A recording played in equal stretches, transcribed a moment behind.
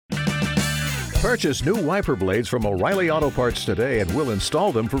Purchase new wiper blades from O'Reilly Auto Parts today and we'll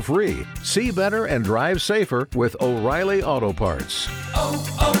install them for free. See better and drive safer with O'Reilly Auto Parts.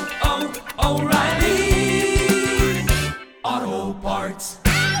 O'Reilly Auto Parts.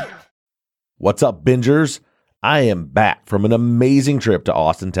 What's up, bingers? I am back from an amazing trip to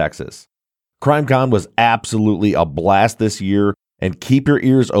Austin, Texas. CrimeCon was absolutely a blast this year, and keep your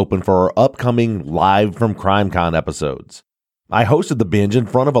ears open for our upcoming Live from CrimeCon episodes. I hosted the binge in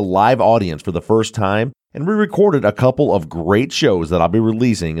front of a live audience for the first time, and we recorded a couple of great shows that I'll be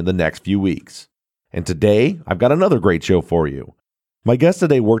releasing in the next few weeks. And today, I've got another great show for you. My guest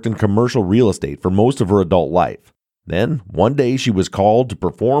today worked in commercial real estate for most of her adult life. Then, one day she was called to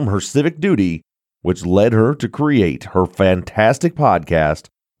perform her civic duty, which led her to create her fantastic podcast,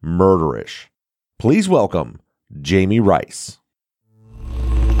 Murderish. Please welcome Jami Rice.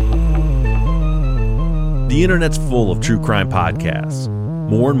 The internet's full of true crime podcasts.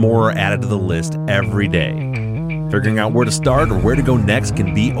 More and more are added to the list every day. Figuring out where to start or where to go next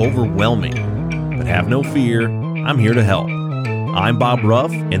can be overwhelming. But have no fear, I'm here to help. I'm Bob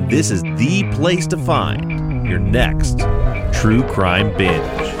Ruff, and this is the place to find your next true crime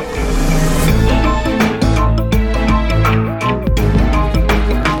binge.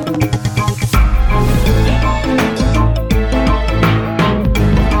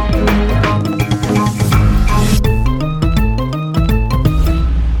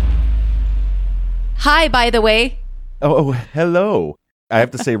 Hi, by the way. Oh, hello. I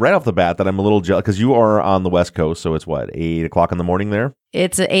have to say right off the bat that I'm a little jealous because you are on the West Coast, so it's what, 8 o'clock in the morning there?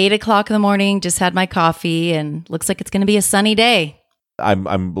 It's 8 o'clock in the morning, just had my coffee, and looks like it's going to be a sunny day. I'm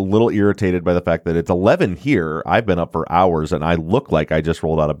a little irritated by the fact that it's 11 here. I've been up for hours, and I look like I just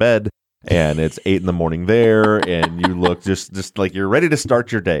rolled out of bed, and it's 8 in the morning there, and you look just like you're ready to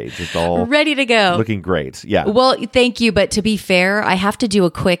start your day. Just all ready to go. Looking great. Yeah. Well, thank you. But to be fair, I have to do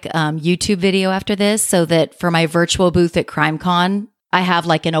a quick YouTube video after this so that for my virtual booth at CrimeCon, I have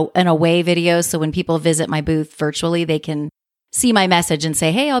like an away video. So when people visit my booth virtually, they can see my message and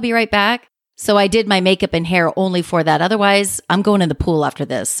say, hey, I'll be right back. So I did my makeup and hair only for that. Otherwise, I'm going in the pool after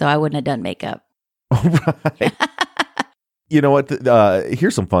this. So I wouldn't have done makeup. Right. You know what?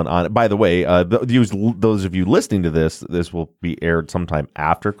 Here's some fun on it. By the way, those of you listening to this will be aired sometime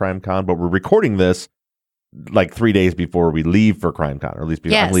after CrimeCon, but we're recording this like 3 days before we leave for CrimeCon, or at least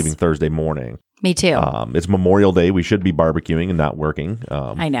I'm leaving Thursday morning. Me too. It's Memorial Day. We should be barbecuing and not working.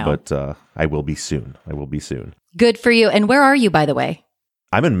 I know. But I will be soon. Good for you. And where are you, by the way?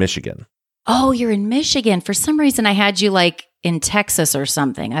 I'm in Michigan. Oh, you're in Michigan. For some reason, I had you like in Texas or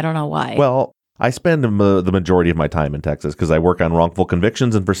something. I don't know why. Well, I spend the majority of my time in Texas because I work on wrongful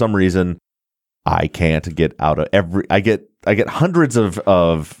convictions, and for some reason, I can't get out of I get hundreds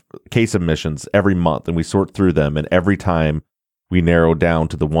of case submissions every month, and we sort through them, and every time we narrow down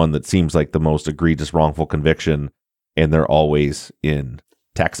to the one that seems like the most egregious wrongful conviction, and they're always in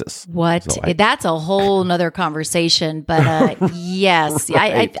Texas. What? So that's a whole nother conversation, but yes.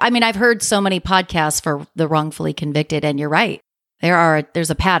 Right. I mean, I've heard so many podcasts for the wrongfully convicted, and you're right. There's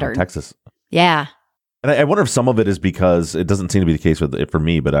a pattern. Texas. Yeah. And I wonder if some of it is because, it doesn't seem to be the case for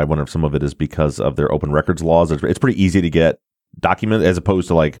me, but I wonder if some of it is because of their open records laws. It's pretty easy to get documented as opposed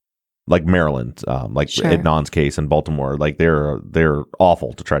to like Maryland, sure. Adnan's case in Baltimore. Like they're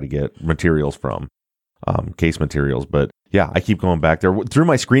awful to try to get materials from, case materials. But yeah, I keep going back there through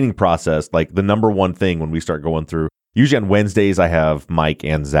my screening process. Like the number one thing when we start going through, usually on Wednesdays, I have Mike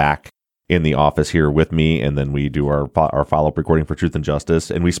and Zach in the office here with me, and then we do our follow-up recording for Truth and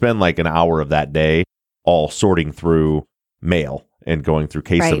Justice, and we spend like an hour of that day all sorting through mail and going through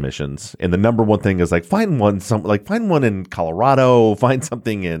case submissions. And the number one thing is like find one in Colorado, find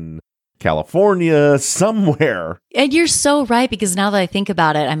something in California, somewhere. And you're so right, because now that I think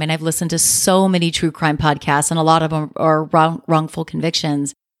about it, I mean, I've listened to so many true crime podcasts, and a lot of them are wrongful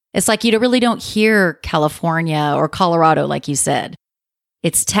convictions. It's like you really don't hear California or Colorado, like you said.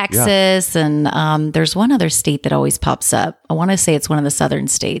 It's Texas, and there's one other state that always pops up. I want to say it's one of the southern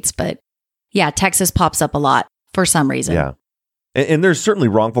states, but yeah, Texas pops up a lot for some reason. Yeah, and there's certainly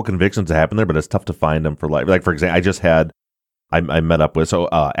wrongful convictions that happen there, but it's tough to find them for life. Like, for example, I met up with,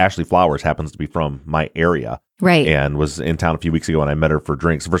 Ashley Flowers happens to be from my area. Right. And was in town a few weeks ago, and I met her for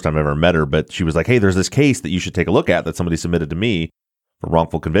drinks. The first time I ever met her, but she was like, hey, there's this case that you should take a look at that somebody submitted to me for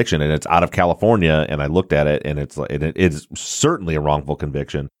wrongful conviction, and it's out of California, and I looked at it, and it is certainly a wrongful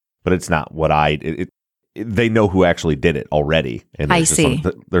conviction, but it's not what they know who actually did it already. And I see.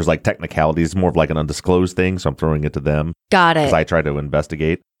 There's like technicalities, more of like an undisclosed thing, so I'm throwing it to them. Got it. Because I try to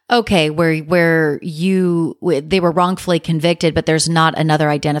investigate. Okay, where they were wrongfully convicted, but there's not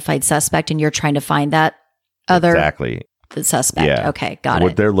another identified suspect, and you're trying to find that other. Exactly. suspect. Yeah. Okay, got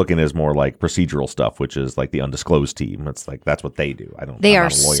What it. they're looking is more like procedural stuff, which is like the undisclosed team. It's like that's what they do. They I'm are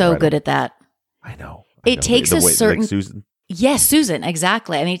not a lawyer. so good at that. I know. It takes a certain like Susan. Yes, Susan,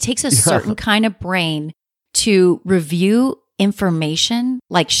 exactly. I mean, it takes a certain kind of brain to review information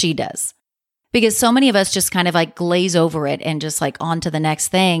like she does. Because so many of us just kind of like glaze over it and just like on to the next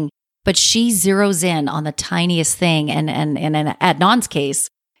thing. But she zeroes in on the tiniest thing. And in Adnan's case,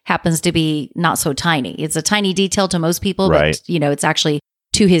 happens to be not so tiny. It's a tiny detail to most people, Right. but, it's actually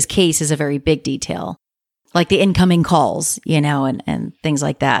to his case is a very big detail. Like the incoming calls, and things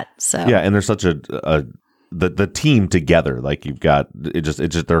like that. So Yeah, and there's such the team together. Like you've got it just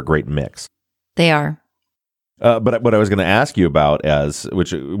they're a great mix. they are. But what I was going to ask you about,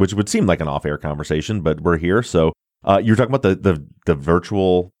 which would seem like an off-air conversation, but we're here. So you were talking about the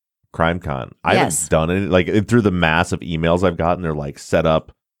virtual crime con. I Yes. haven't done it like through the massive emails I've gotten. They're like set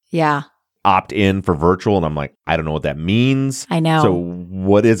up, Yeah, opt in for virtual, and I'm like, I don't know what that means. I know. So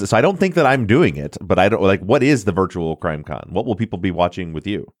what is it? So I don't think that I'm doing it, but I don't like what is the virtual crime con? What will people be watching with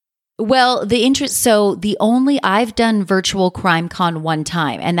you? Well, I've done virtual crime con one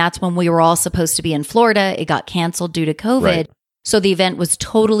time, and that's when we were all supposed to be in Florida. It got canceled due to COVID. Right. So the event was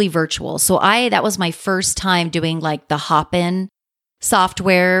totally virtual. So that was my first time doing like the hop-in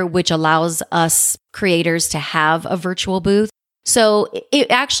software, which allows us creators to have a virtual booth. So it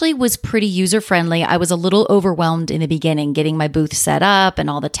actually was pretty user-friendly. I was a little overwhelmed in the beginning, getting my booth set up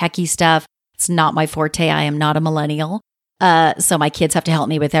and all the techie stuff. It's not my forte. I am not a millennial. So my kids have to help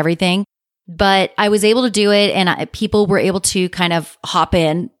me with everything. But I was able to do it, and people were able to kind of hop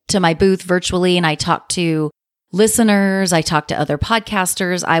in to my booth virtually, and I talked to listeners. I talked to other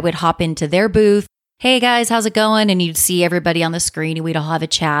podcasters. I would hop into their booth. Hey guys, how's it going? And you'd see everybody on the screen, and we'd all have a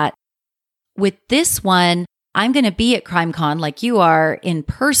chat. With this one, I'm going to be at CrimeCon like you are in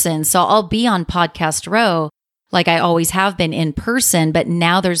person. So I'll be on Podcast Row like I always have been in person. But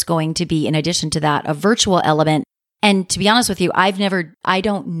now there's going to be, in addition to that, a virtual element. And to be honest with you, I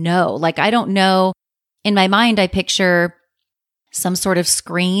don't know. Like, I don't know. In my mind, I picture some sort of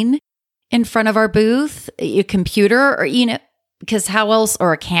screen in front of our booth, a computer, or, because how else,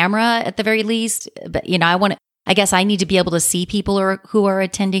 or a camera at the very least. But, I guess I need to be able to see people who are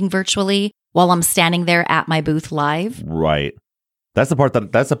attending virtually while I'm standing there at my booth live. Right. That's the part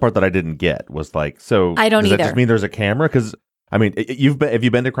that I didn't get was like, so I don't does either. that just mean there's a camera? Because I mean, have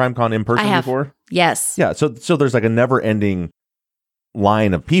you been to CrimeCon in person I have. before? Yes. Yeah. So there's like a never ending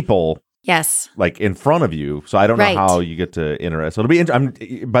line of people Yes. like in front of you. So I don't Right. know how you get to interact. So it'll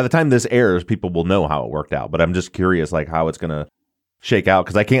be, by the time this airs, people will know how it worked out, but I'm just curious like how it's going to shake out.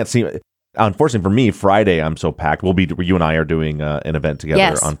 Cause I can't see, unfortunately for me, Friday, I'm so packed. You and I are doing an event together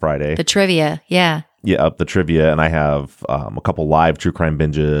Yes. on Friday. The trivia. Yeah. Yeah, up the trivia, and I have a couple live true crime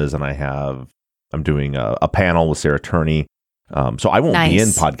binges, and I'm doing a panel with Sarah Turney. So I won't be in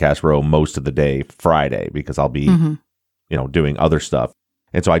Nice. Podcast Row most of the day Friday because I'll be, doing other stuff.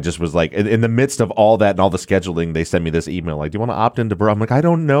 And so I just was like, in the midst of all that and all the scheduling, they send me this email like, "Do you want to opt into Bro?" I'm like, I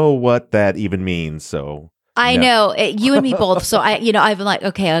don't know what that even means. So I no. know you and me both. So I've been like,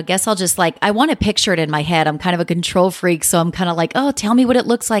 okay, I guess I'll just I want to picture it in my head. I'm kind of a control freak. So I'm kind of like, oh, tell me what it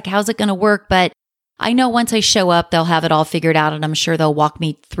looks like. How's it going to work? But I know once I show up, they'll have it all figured out, and I'm sure they'll walk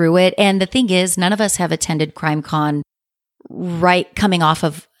me through it. And the thing is, none of us have attended CrimeCon right coming off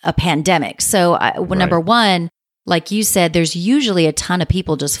of a pandemic. So number one, like you said, there's usually a ton of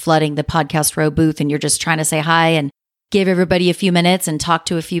people just flooding the Podcast Row booth, and you're just trying to say hi and give everybody a few minutes and talk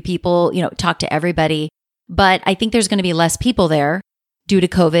to a few people, talk to everybody. But I think there's going to be less people there due to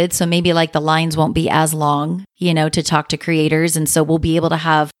COVID. So maybe like the lines won't be as long, to talk to creators. And so we'll be able to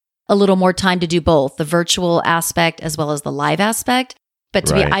have a little more time to do both the virtual aspect as well as the live aspect.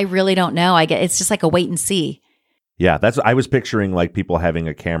 But I really don't know. It's just like a wait and see. Yeah, I was picturing like people having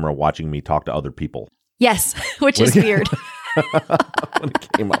a camera watching me talk to other people. Yes, which is weird. When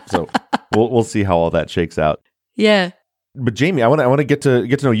it came up. So we'll see how all that shakes out. Yeah. But Jamie, I want to get to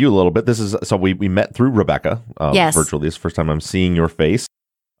know you a little bit. This is so we met through Rebecca Yes. virtually. This is the first time I'm seeing your face.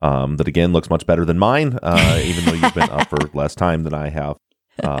 That again looks much better than mine, even though you've been up for less time than I have.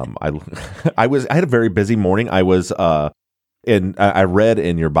 I had a very busy morning. I read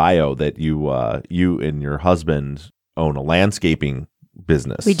in your bio that you and your husband own a landscaping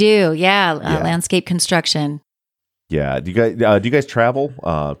business. We do. Yeah. Landscape construction. Yeah. Do you guys travel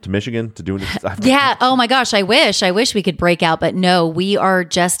to Michigan to do this stuff? Yeah. Oh my gosh. I wish we could break out, but no, we are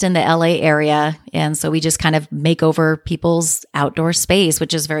just in the LA area. And so we just kind of make over people's outdoor space,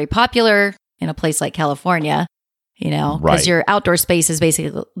 which is very popular in a place like California, because Right. your outdoor space is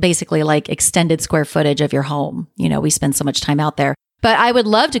basically like extended square footage of your home. We spend so much time out there, but I would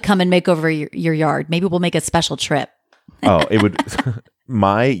love to come and make over your yard. Maybe we'll make a special trip. Oh, it would.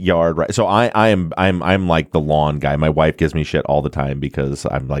 My yard, right? So I'm like the lawn guy. My wife gives me shit all the time because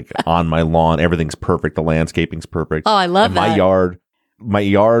I'm like on my lawn. Everything's perfect. The landscaping's perfect. Oh, I love that. My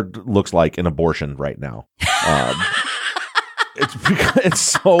yard looks like an abortion right now. It's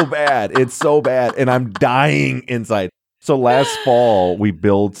so bad. It's so bad, and I'm dying inside. So last fall we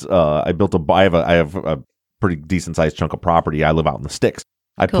built. I have a pretty decent sized chunk of property. I live out in the sticks.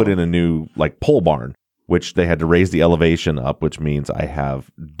 I put in a new like pole barn, which they had to raise the elevation up, which means I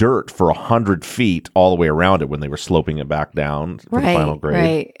have dirt for 100 feet all the way around it when they were sloping it back down for the final grade.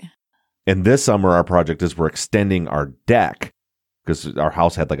 Right. And this summer, our project is we're extending our deck because our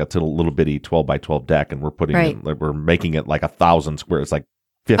house had like a little bitty 12 by 12 deck, and we're making it like 1,000 square. It's like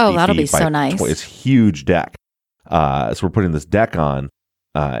 50 Oh, that'll feet be so nice. It's huge deck. So we're putting this deck on.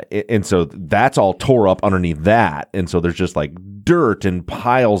 And so that's all tore up underneath that. And so there's just like dirt and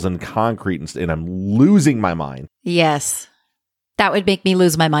piles and concrete and I'm losing my mind. Yes. That would make me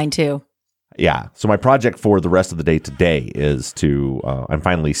lose my mind too. Yeah. So my project for the rest of the day today is to, I'm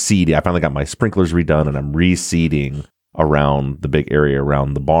finally seeding. I finally got my sprinklers redone and I'm reseeding around the big area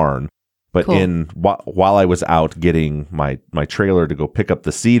around the barn. But Cool. while I was out getting my trailer to go pick up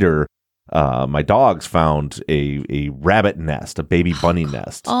the cedar, my dogs found a rabbit nest, a baby bunny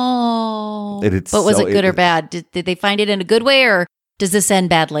nest. Oh, but was it good or bad? Did they find it in a good way, or does this end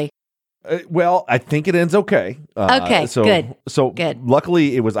badly? Well, I think it ends okay. Okay, good. So Good.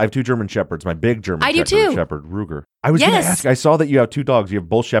 luckily, I have 2 German Shepherds. My big German I do Shepherd, too. Shepherd Ruger. I was going to ask. I saw that you have 2 dogs. You have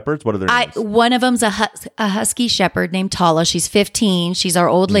both Shepherds. What are their names? One of them's a husky shepherd named Tala. She's 15. She's our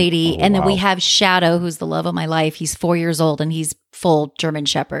old lady, and then we have Shadow, who's the love of my life. He's 4 years old, and he's full German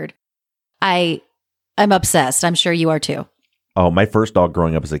Shepherd. I'm obsessed. I'm sure you are too. Oh, my first dog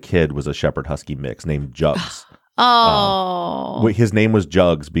growing up as a kid was a Shepherd Husky mix named Jugs. Oh. His name was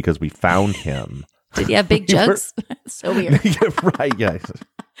Jugs because we found him. Did he have big jugs? So weird. Yeah, right. Yeah.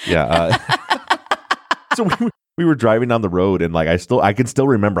 Yeah. So we were driving down the road and like I can still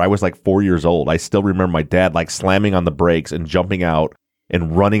remember I was like 4 years old. I still remember my dad like slamming on the brakes and jumping out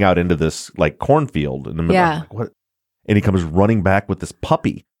and running out into this like cornfield in the middle. Yeah. Like, what? And he comes running back with this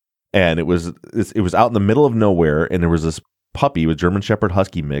puppy. And it was out in the middle of nowhere, and there was this puppy with German Shepherd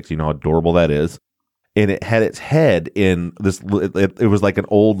Husky mix. You know how adorable that is. And it had its head in this. It was like an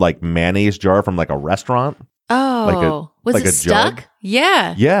old like mayonnaise jar from like a restaurant. Oh, was like it a stuck? jug?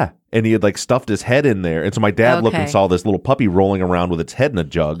 Yeah. Yeah, and he had like stuffed his head in there. And so my dad looked and Okay. saw this little puppy rolling around with its head in a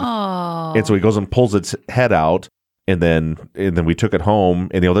jug. Oh. And so he goes and pulls its head out. And then we took it home.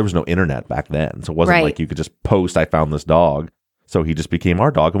 And there was no internet back then, so it wasn't like you could just post, "I found this dog." So he just became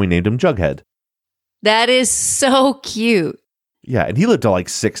our dog, and we named him Jughead. That is so cute. Yeah, and he lived to like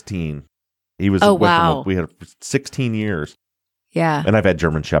 16. He was. Wow. We had 16 years. Yeah. And I've had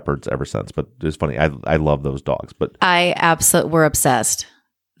German Shepherds ever since. But it's funny. I love those dogs. But we're obsessed.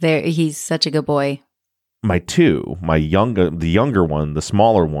 He's such a good boy. the younger one, the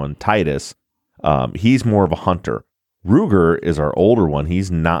smaller one, Titus, he's more of a hunter. Ruger is our older one. He's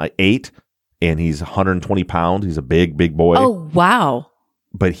 8. And he's 120 pounds. He's a big boy. Oh, wow.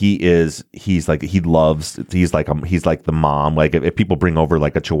 But he's like the mom. Like if people bring over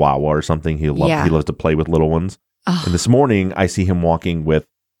like a Chihuahua or something, he loves to play with little ones. Oh. And this morning I see him walking with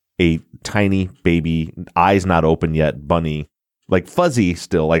a tiny baby, eyes not open yet, bunny, like fuzzy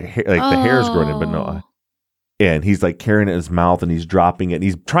still, the hair's growing in, but no. And he's like carrying it in his mouth and he's dropping it. And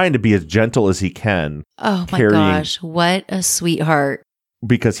he's trying to be as gentle as he can. Oh my gosh. What a sweetheart.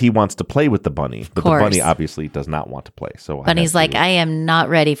 Because he wants to play with the bunny, but the bunny obviously does not want to play. So Bunny's like, I am not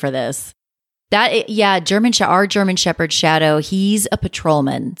ready for this. Our German Shepherd Shadow, he's a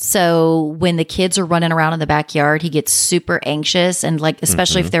patrolman. So when the kids are running around in the backyard, he gets super anxious, and like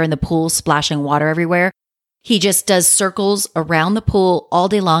especially if they're in the pool splashing water everywhere, he just does circles around the pool all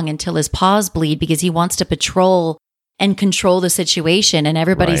day long until his paws bleed because he wants to patrol and control the situation, and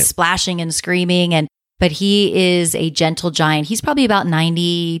everybody's splashing and screaming. But he is a gentle giant. He's probably about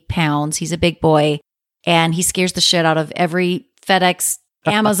 90 pounds. He's a big boy, and he scares the shit out of every FedEx,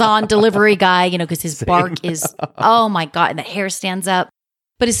 Amazon delivery guy, because his bark is, oh my God, and the hair stands up.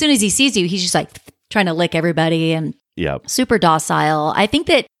 But as soon as he sees you, he's just like trying to lick everybody and super docile. I think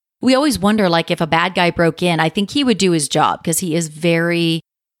that we always wonder, like, if a bad guy broke in, I think he would do his job because he is very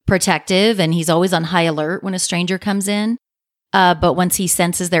protective and he's always on high alert when a stranger comes in. But once he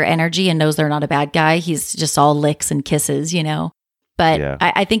senses their energy and knows they're not a bad guy, he's just all licks and kisses, But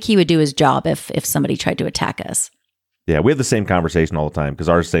I think he would do his job if somebody tried to attack us. Yeah, we have the same conversation all the time because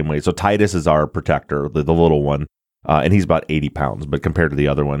ours the same way. So Titus is our protector, the little one. And he's about 80 pounds, but compared to the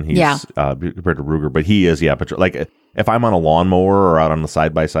other one, he's compared to Ruger, but he is, like if I'm on a lawnmower or out on the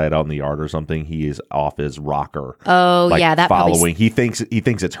side-by-side out in the yard or something, he is off his rocker. Oh, like, yeah. That following. He thinks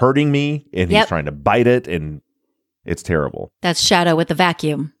it's hurting me and he's trying to bite it, and it's terrible. That's Shadow with the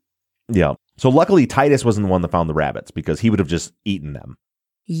vacuum. Yeah. So luckily Titus wasn't the one that found the rabbits because he would have just eaten them.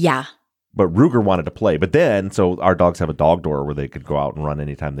 Yeah. But Ruger wanted to play. But then, so our dogs have a dog door where they could go out and run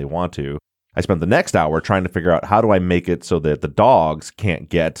anytime they want to. I spent the next hour trying to figure out how do I make it so that the dogs can't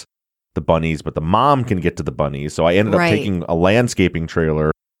get the bunnies, but the mom can get to the bunnies. So I ended up taking a landscaping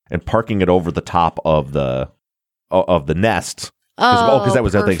trailer and parking it over the top of the nest. Because that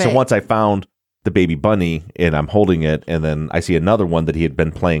was the thing. So once I found the baby bunny and I'm holding it, and then I see another one that he had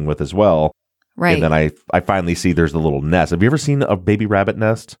been playing with as well. Right. And then I finally see there's the little nest. Have you ever seen a baby rabbit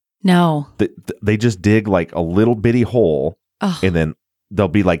nest? No. They just dig like a little bitty hole, and then there'll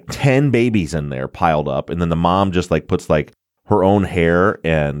be like 10 babies in there piled up, and then the mom just like puts like her own hair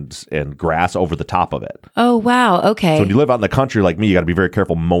and grass over the top of it. Oh, wow. Okay. So when you live out in the country like me, you got to be very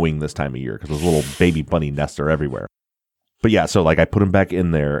careful mowing this time of year because those little baby bunny nests are everywhere. But yeah, so like I put them back in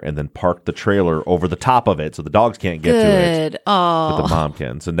there and then parked the trailer over the top of it so the dogs can't get to it. Oh, but the mom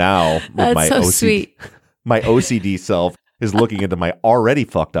can. So now with that's my so sweet. My OCD self is looking into my already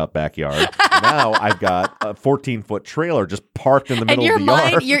fucked up backyard. Now I've got a 14-foot trailer just parked in the middle of the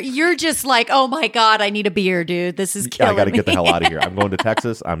yard. You're just like, oh my God, I need a beer, dude. This is killing me. I got to get the hell out of here. I'm going to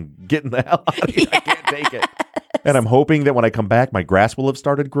Texas. I'm getting the hell out of here. I can't take it. And I'm hoping that when I come back, my grass will have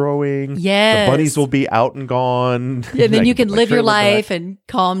started growing. Yes. The bunnies will be out and gone. And then you can live your life and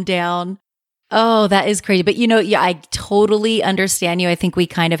calm down. Oh, that is crazy. But I totally understand you. I think we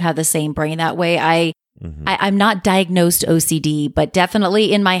kind of have the same brain that way. I'm not diagnosed OCD, but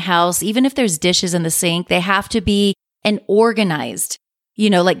definitely in my house, even if there's dishes in the sink, they have to be organized.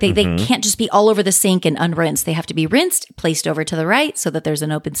 Like they can't just be all over the sink and unrinsed. They have to be rinsed, placed over to the right so that there's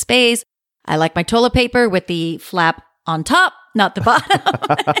an open space. I like my toilet paper with the flap on top, not the bottom.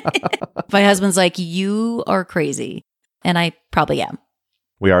 My husband's like, you are crazy. And I probably am.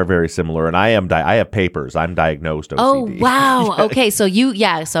 We are very similar. And I have papers. I'm diagnosed OCD. Oh, wow. Okay. So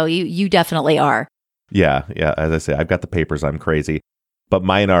you definitely are. Yeah. As I say, I've got the papers. I'm crazy. But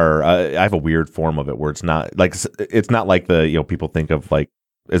mine are, I have a weird form of it where it's not like the, people think of like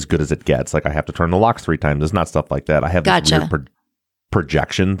as good as it gets. Like I have to turn the locks 3 times. It's not stuff like that. I have this weird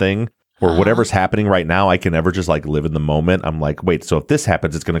projection thing where whatever's happening right now, I can never just like live in the moment. I'm like, wait, so if this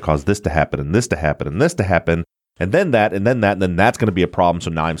happens, it's going to cause this to happen and this to happen and this to happen. And then that, and then that, and then that's going to be a problem.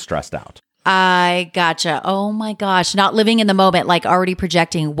 So now I'm stressed out. I gotcha. Oh my gosh. Not living in the moment, like already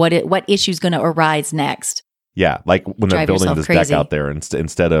projecting what issue's going to arise next. Yeah. Like when they're building this deck out there,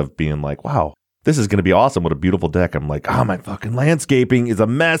 instead of being like, wow, this is going to be awesome. What a beautiful deck. I'm like, oh, my fucking landscaping is a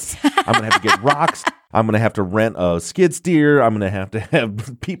mess. I'm going to have to get rocks. I'm going to have to rent a skid steer. I'm going to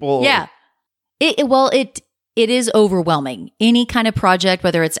have people. Yeah. It is overwhelming. Any kind of project,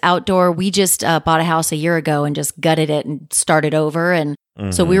 whether it's outdoor, we just bought a house a year ago and just gutted it and started over. And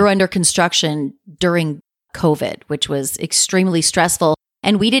so we were under construction during COVID, which was extremely stressful.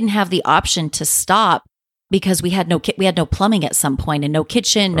 And we didn't have the option to stop because we had no plumbing at some point and no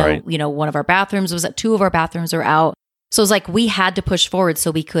kitchen. No, one of our bathrooms was 2 of our bathrooms are out. So it was like we had to push forward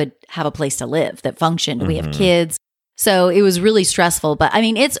so we could have a place to live that functioned. We have kids. So it was really stressful, but I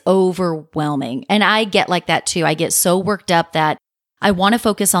mean, it's overwhelming. And I get like that too. I get so worked up that I want to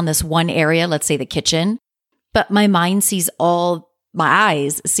focus on this one area, let's say the kitchen, but my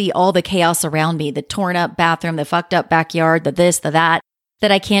eyes see all the chaos around me, the torn up bathroom, the fucked up backyard, the this, the that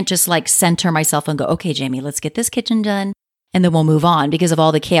I can't just like center myself and go, okay, Jamie, let's get this kitchen done. And then we'll move on because of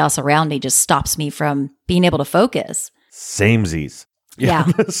all the chaos around me just stops me from being able to focus. Samesies. Yeah.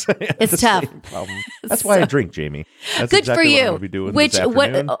 It's tough. That's why I drink, Jamie. That's good exactly for you. What I'm gonna be doing this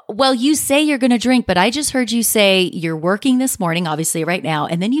afternoon. Well, you say you're going to drink, but I just heard you say you're working this morning, obviously right now.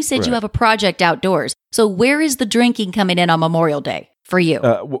 And then you said you have a project outdoors. So where is the drinking coming in on Memorial Day for you?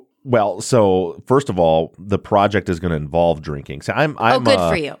 Well, so first of all, the project is going to involve drinking. So I'm good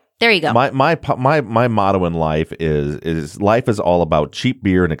for you. There you go. My motto in life is life is all about cheap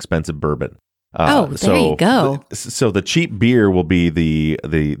beer and expensive bourbon. There you go. So the cheap beer will be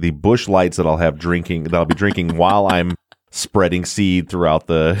the Busch Lights that I'll be drinking while I'm spreading seed throughout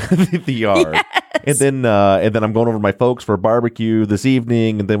the yard. Yes. And then I'm going over to my folks for a barbecue this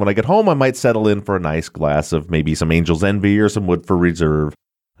evening. And then when I get home, I might settle in for a nice glass of maybe some Angel's Envy or some Woodford Reserve.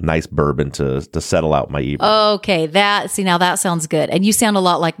 Nice bourbon to settle out my evening. Okay, now that sounds good. And you sound a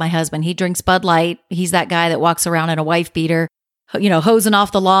lot like my husband. He drinks Bud Light. He's that guy that walks around in a wife beater, hosing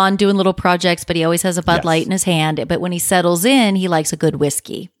off the lawn, doing little projects, but he always has a Bud Light in his hand. But when he settles in, he likes a good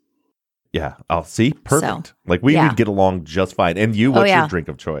whiskey. Yeah. I'll see. Perfect. So, like we would get along just fine. And you, what's your drink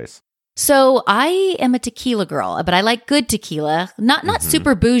of choice? So I am a tequila girl, but I like good tequila, not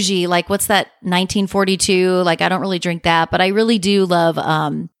super bougie. Like what's that 1942? Like I don't really drink that, but I really do love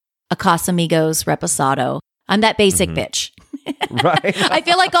a Casamigos Reposado. I'm that basic bitch. Right. I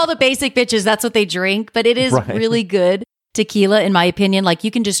feel like all the basic bitches, that's what they drink, but it is really good tequila in my opinion. Like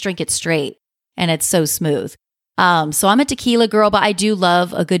you can just drink it straight and it's so smooth. So I'm a tequila girl, but I do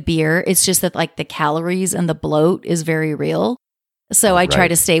love a good beer. It's just that like the calories and the bloat is very real. So I try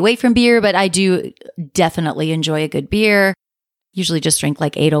to stay away from beer, but I do definitely enjoy a good beer. Usually just drink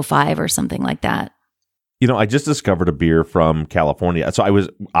like 805 or something like that. You know, I just discovered a beer from California. So I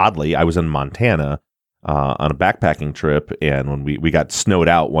was in Montana on a backpacking trip. And when we got snowed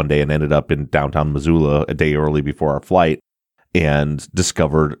out one day and ended up in downtown Missoula a day early before our flight and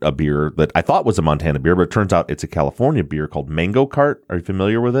discovered a beer that I thought was a Montana beer, but it turns out it's a California beer called Mango Cart. Are you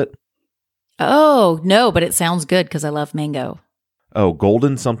familiar with it? Oh, no, but it sounds good because I love mango. Oh,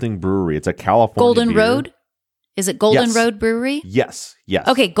 Golden something brewery. It's a California Golden beer. Road? Is it Golden Road Brewery? Yes.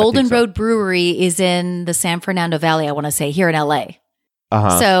 Okay, Golden Road Brewery is in the San Fernando Valley, I want to say, here in LA.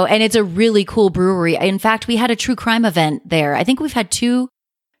 So, and it's a really cool brewery. In fact, we had a true crime event there. I think we've had 2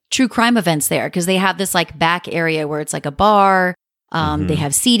 true crime events there because they have this like back area where it's like a bar. They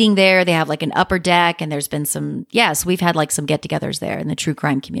have seating there. They have like an upper deck and there's been some, so we've had like some get-togethers there in the true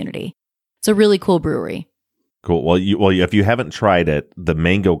crime community. It's a really cool brewery. Cool. Well, if you haven't tried it, the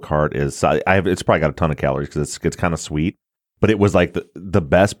Mango Cart is. It's probably got a ton of calories because it's kind of sweet. But it was like the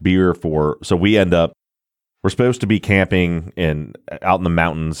best beer for. So we're supposed to be camping out in the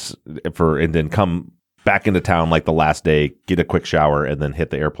mountains and then come back into town like the last day, get a quick shower, and then hit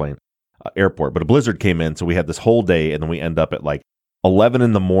the airport. But a blizzard came in, so we had this whole day, and then we end up at like 11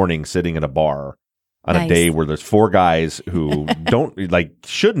 in the morning sitting in a bar. On a day where there's 4 guys who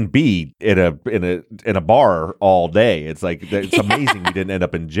shouldn't be in a bar all day. It's like it's amazing we didn't end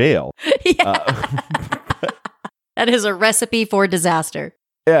up in jail. That is a recipe for disaster.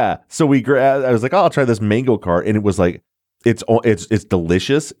 Yeah. So I was like, I'll try this Mango Cart, and it was like it's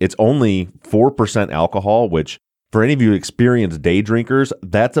delicious. It's only 4% alcohol, which for any of you experienced day drinkers,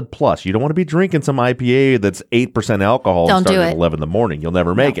 that's a plus. You don't want to be drinking some IPA that's 8% alcohol Don't starting do at it. 11 in the morning. You'll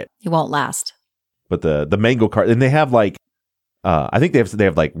never make it. You won't last. But the Mango Cart, and they have like, I think they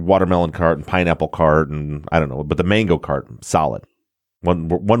have like watermelon cart and pineapple cart, and I don't know, but the Mango Cart, solid,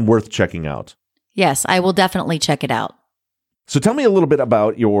 one worth checking out. Yes, I will definitely check it out. So tell me a little bit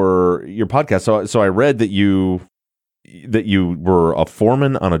about your podcast. So I read that you were a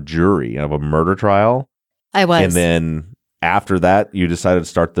foreman on a jury of a murder trial. I was, and then after that, you decided to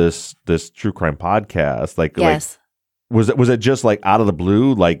start this true crime podcast. Yes. Was it just like out of the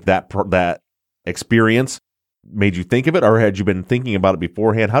blue, like that experience made you think of it, or had you been thinking about it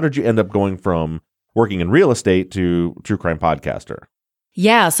beforehand? How did you end up going from working in real estate to true crime podcaster?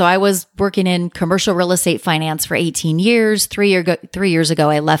 Yeah, so I was working in commercial real estate finance for 18 years. 3 years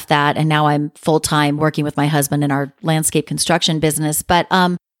ago, I left that, and now I'm full-time working with my husband in our landscape construction business. But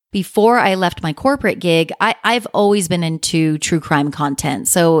before I left my corporate gig, I've always been into true crime content.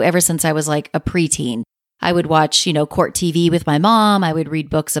 So ever since I was like a preteen, I would watch, court TV with my mom. I would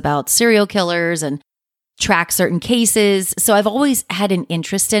read books about serial killers and track certain cases. So I've always had an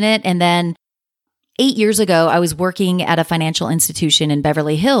interest in it. And then 8 years ago, I was working at a financial institution in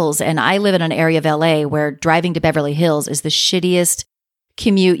Beverly Hills. And I live in an area of LA where driving to Beverly Hills is the shittiest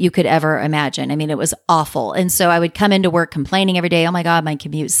commute you could ever imagine. I mean, it was awful. And so I would come into work complaining every day, oh my God, my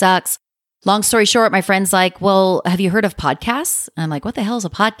commute sucks. Long story short, my friend's like, well, have you heard of podcasts? And I'm like, what the hell is a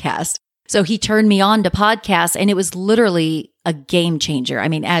podcast? So he turned me on to podcasts, and it was literally a game changer. I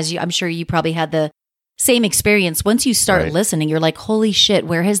mean, I'm sure you probably had the same experience. Once you start listening, you're like, holy shit,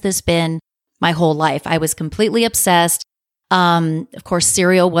 where has this been my whole life? I was completely obsessed. Of course,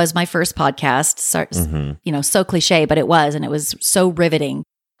 Serial was my first podcast. So cliche, but it was, and it was so riveting.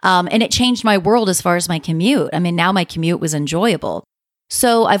 And it changed my world as far as my commute. I mean, now my commute was enjoyable.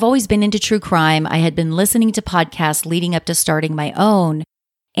 So I've always been into true crime. I had been listening to podcasts leading up to starting my own.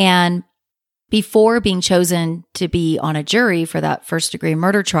 And before being chosen to be on a jury for that first-degree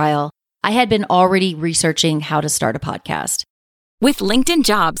murder trial, I had been already researching how to start a podcast. With LinkedIn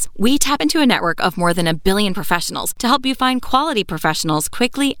Jobs, we tap into a network of more than 1 billion professionals to help you find quality professionals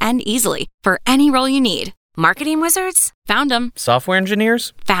quickly and easily for any role you need. Marketing wizards? Found them. Software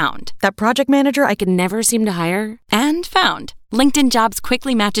engineers? Found. That project manager I could never seem to hire? And found. LinkedIn Jobs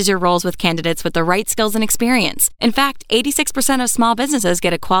quickly matches your roles with candidates with the right skills and experience. In fact, 86% of small businesses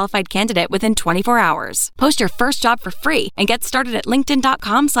get a qualified candidate within 24 hours. Post your first job for free and get started at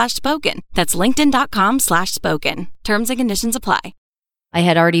linkedin.com/spoken. That's linkedin.com/spoken. Terms and conditions apply. I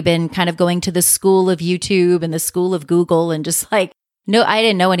had already been kind of going to the school of YouTube and the school of Google and just like, no, I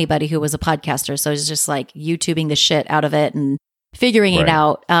didn't know anybody who was a podcaster. So I was just like YouTubing the shit out of it and figuring it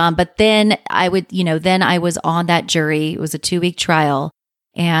out. But then I was on that jury. It was a 2-week trial.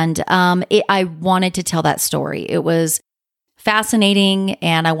 And I wanted to tell that story. It was fascinating.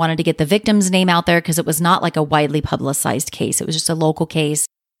 And I wanted to get the victim's name out there because it was not like a widely publicized case. It was just a local case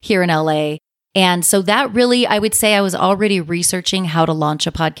here in LA. And so that really, I would say I was already researching how to launch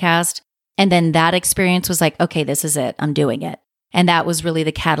a podcast. And then that experience was like, okay, this is it. I'm doing it. And that was really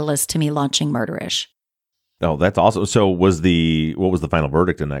the catalyst to me launching Murderish. Oh, that's awesome. So what was the final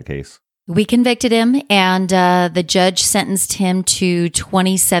verdict in that case? We convicted him, and the judge sentenced him to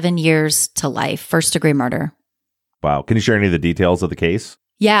 27 years to life, first-degree murder. Wow. Can you share any of the details of the case?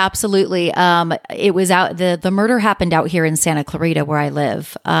 Yeah, absolutely. It was out. The murder happened out here in Santa Clarita, where I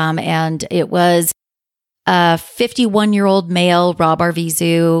live, and it was a 51-year-old male, Rob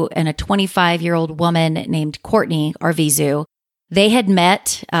Arvizu, and a 25-year-old woman named Courtney Arvizu. They had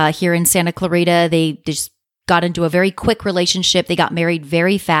met here in Santa Clarita. They just got into a very quick relationship. They got married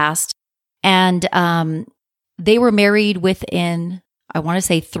very fast, and they were married within, I want to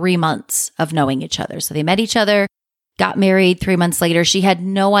say, 3 months of knowing each other. So they met each other, got married 3 months later. She had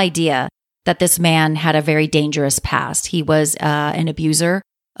no idea that this man had a very dangerous past. He was an abuser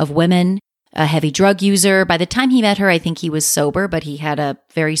of women, a heavy drug user. By the time he met her, I think he was sober, but he had a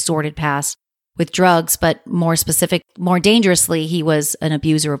very sordid past with drugs. But more dangerously, he was an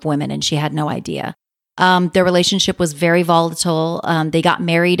abuser of women, and she had no idea. Their relationship was very volatile. They got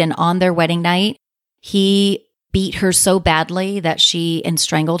married, and on their wedding night, he beat her so badly that she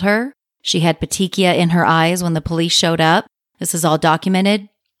strangled her. She had petechia in her eyes when the police showed up. This is all documented.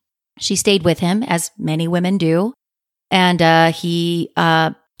 She stayed with him, as many women do. And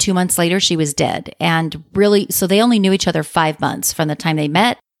 2 months later, she was dead. And really, so they only knew each other 5 months from the time they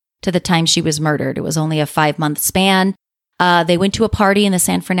met to the time she was murdered. It was only a 5-month span. They went to a party in the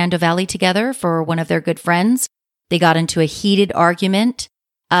San Fernando Valley together for one of their good friends. They got into a heated argument.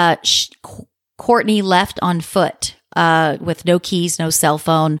 Courtney left on foot with no keys, no cell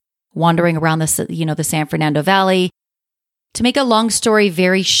phone, wandering around the San Fernando Valley. To make a long story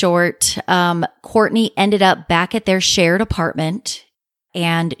very short, Courtney ended up back at their shared apartment,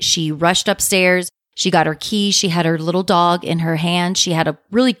 and she rushed upstairs. She got her keys. She had her little dog in her hand. She had a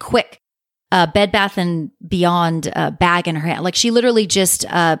really quick Bed Bath and Beyond bag in her hand. Like, she literally just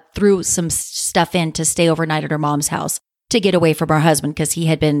threw some stuff in to stay overnight at her mom's house to get away from her husband because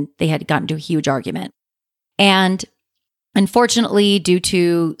they had gotten into a huge argument. And unfortunately, due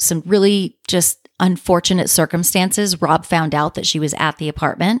to some really just unfortunate circumstances, Rob found out that she was at the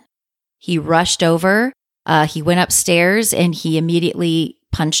apartment. He rushed over. He went upstairs and he immediately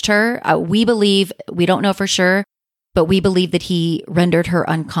punched her. We don't know for sure, but we believe that he rendered her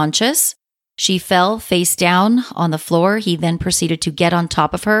unconscious. She fell face down on the floor. He then proceeded to get on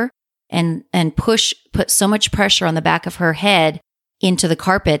top of her and put so much pressure on the back of her head into the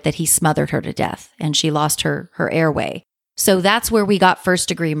carpet that he smothered her to death, and she lost her airway. So that's where we got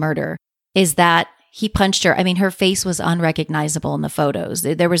first-degree murder, is that he punched her. I mean, her face was unrecognizable in the photos.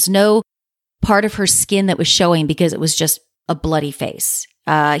 There was no part of her skin that was showing because it was just a bloody face.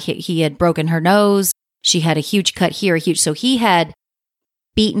 He had broken her nose. She had a huge cut here, so he had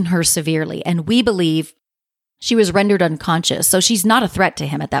beaten her severely. And we believe she was rendered unconscious. So she's not a threat to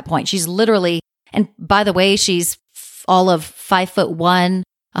him at that point. She's literally, and by the way, she's all of 5'1",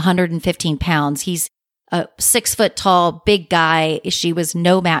 115 pounds. He's a 6 foot tall, big guy. She was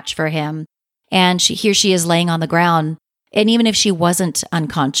no match for him. And here she is laying on the ground. And even if she wasn't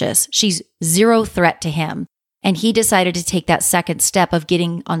unconscious, she's zero threat to him. And he decided to take that second step of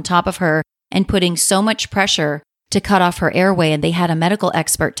getting on top of her and putting so much pressure to cut off her airway. And they had a medical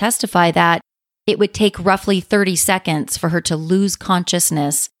expert testify that it would take roughly 30 seconds for her to lose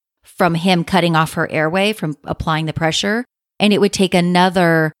consciousness from him cutting off her airway, from applying the pressure. And it would take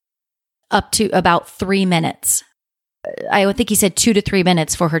another up to about 3 minutes. I would think he said 2 to 3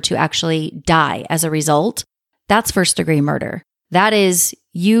 minutes for her to actually die as a result. That's first-degree murder. That is,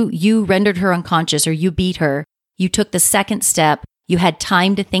 you rendered her unconscious, or you beat her. You took the second step. You had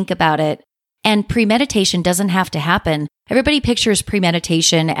time to think about it. And premeditation doesn't have to happen. Everybody pictures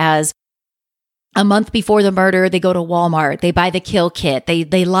premeditation as a month before the murder, they go to Walmart, they buy the kill kit, they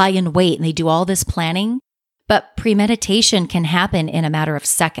lie in wait, and they do all this planning. But premeditation can happen in a matter of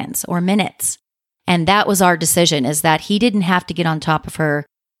seconds or minutes. And that was our decision, is that he didn't have to get on top of her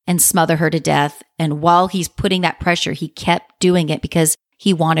and smother her to death. And while he's putting that pressure, he kept doing it because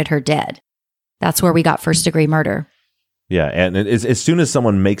he wanted her dead. That's where we got first-degree murder. Yeah, and as soon as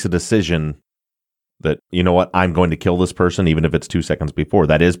someone makes a decision that, you know what, I'm going to kill this person, even if it's 2 seconds before.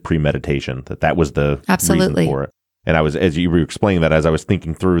 That is premeditation. That was the Absolutely. reason for it. And I was, as you were explaining that, as I was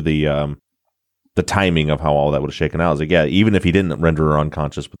thinking through the timing of how all that would have shaken out, I was like, yeah, even if he didn't render her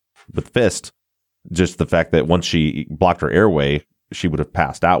unconscious with fist, just the fact that once she blocked her airway, she would have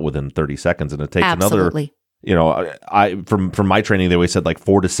passed out within 30 seconds. And it takes Absolutely. another, I from my training, they always said like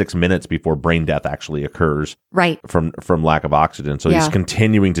 4 to 6 minutes before brain death actually occurs. Right. From lack of oxygen. So he's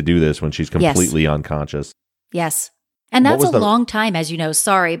continuing to do this when she's completely unconscious. Yes. And that's a long time, as you know.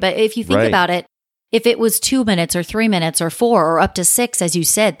 Sorry. But if you think about it, if it was 2 minutes or 3 minutes or 4 or up to 6, as you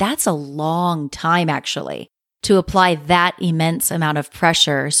said, that's a long time actually to apply that immense amount of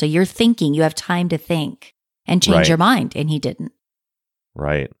pressure. So you're thinking, you have time to think and change your mind. And he didn't.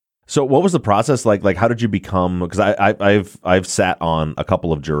 Right. So what was the process like? Like, how did you become, because I've sat on a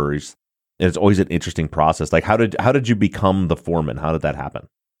couple of juries, and it's always an interesting process. Like, how did you become the foreman? How did that happen?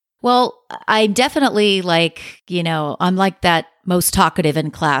 Well, I'm definitely I'm like that most talkative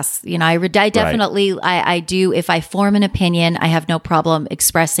in class. I definitely, I do, if I form an opinion, I have no problem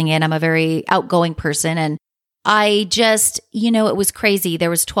expressing it. I'm a very outgoing person. And I just, it was crazy. There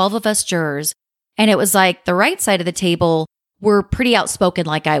was 12 of us jurors, and it was like the right side of the table were pretty outspoken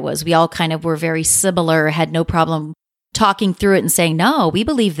like I was. We all kind of were very similar, had no problem talking through it and saying, no, we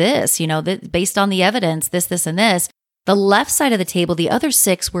believe this, based on the evidence, this, and this. The left side of the table, the other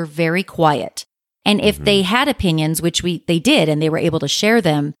 6 were very quiet. And if they had opinions, which they did, and they were able to share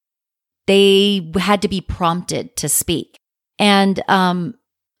them, they had to be prompted to speak. And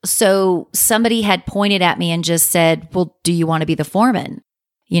so somebody had pointed at me and just said, well, do you want to be the foreman?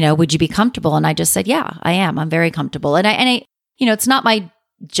 Would you be comfortable? And I just said, yeah, I am. I'm very comfortable. And I it's not my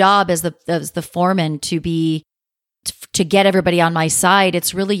job as the foreman to get everybody on my side.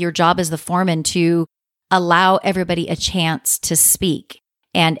 It's really your job as the foreman to allow everybody a chance to speak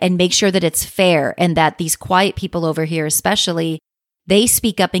and make sure that it's fair, and that these quiet people over here, especially, they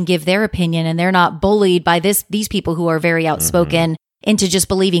speak up and give their opinion, and they're not bullied by these people who are very outspoken into just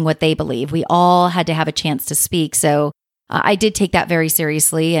believing what they believe. We all had to have a chance to speak. So I did take that very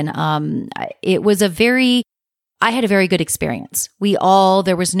seriously. And it was I had a very good experience.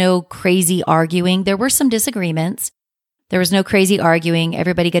 There was no crazy arguing. There were some disagreements. There was no crazy arguing.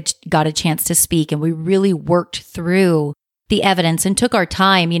 Everybody got a chance to speak, and we really worked through the evidence and took our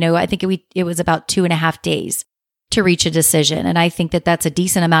time. I think it was about 2.5 days to reach a decision. And I think that that's a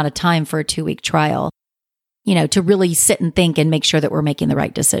decent amount of time for a 2-week trial, to really sit and think and make sure that we're making the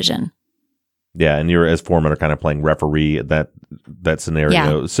right decision. Yeah. And you're, as foreman, are kind of playing referee at that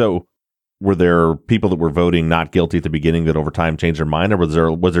scenario. Yeah. So were there people that were voting not guilty at the beginning that over time changed their mind, or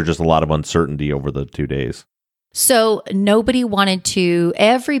was there just a lot of uncertainty over the 2 days? So everybody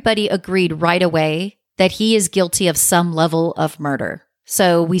agreed right away that he is guilty of some level of murder.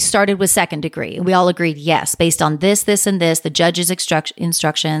 So we started with second degree. We all agreed, yes, based on this, and this, the judge's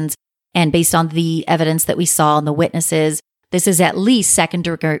instructions, and based on the evidence that we saw and the witnesses, this is at least second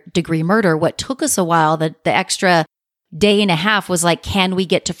degree murder. What took us a while, the extra day and a half, was like, can we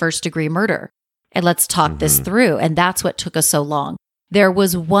get to first degree murder? And let's talk this through. And that's what took us so long. There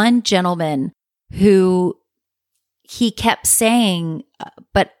was one gentleman who he kept saying,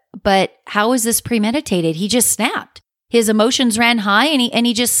 but how is this premeditated? He just snapped. His emotions ran high and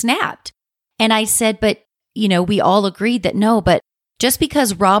he just snapped. And I said, but we all agreed that no, but just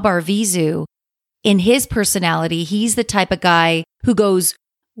because Rob Arvizu, in his personality, he's the type of guy who goes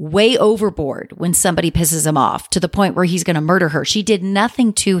way overboard when somebody pisses him off to the point where he's going to murder her. She did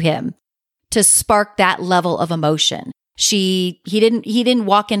nothing to him to spark that level of emotion. He didn't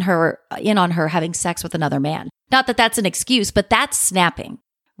walk in on her having sex with another man. Not that that's an excuse, but that's snapping,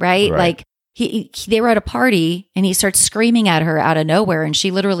 right? Like they were at a party and he starts screaming at her out of nowhere, and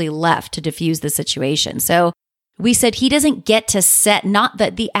she literally left to diffuse the situation. So we said he doesn't get to set, not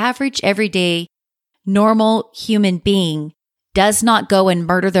that the average everyday normal human being does not go and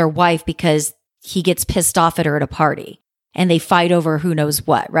murder their wife because he gets pissed off at her at a party and they fight over who knows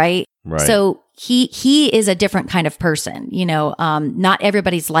what, right? So he is a different kind of person, not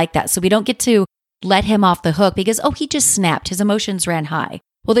everybody's like that. So we don't get to let him off the hook because, he just snapped. His emotions ran high.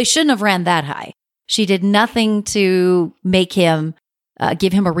 Well, they shouldn't have ran that high. She did nothing to make him,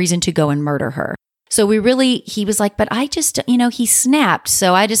 give him a reason to go and murder her. So he was like, but I just, he snapped.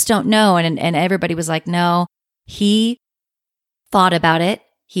 So I just don't know. And everybody was like, no, he thought about it.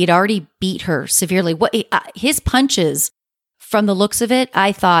 He had already beat her severely. His punches, from the looks of it,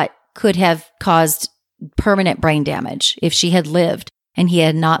 I thought could have caused permanent brain damage if she had lived and he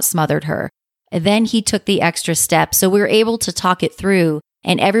had not smothered her. And then he took the extra step. So we were able to talk it through,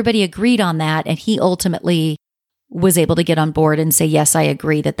 and everybody agreed on that. And he ultimately was able to get on board and say, yes, I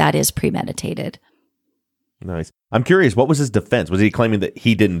agree that is premeditated. Nice. I'm curious, what was his defense? Was he claiming that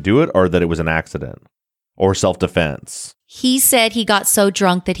he didn't do it or that it was an accident or self-defense? He said he got so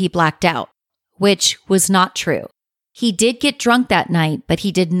drunk that he blacked out, which was not true. He did get drunk that night, but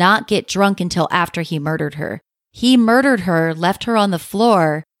he did not get drunk until after he murdered her. He murdered her, left her on the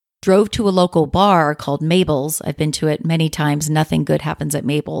floor, drove to a local bar called Mabel's. I've been to it many times. Nothing good happens at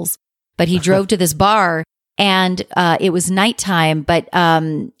Mabel's. But he drove to this bar and it was nighttime, but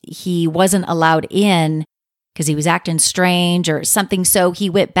he wasn't allowed in because he was acting strange or something. So he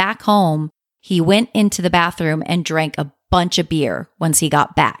went back home. He went into the bathroom and drank a bunch of beer once he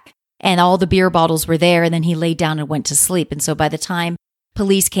got back. And all the beer bottles were there. And then he laid down and went to sleep. And so by the time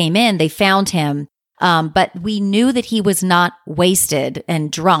police came in, they found him. But we knew that he was not wasted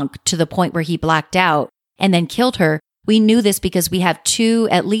and drunk to the point where he blacked out and then killed her. We knew this because we have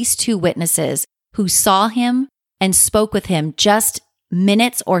at least two witnesses who saw him and spoke with him just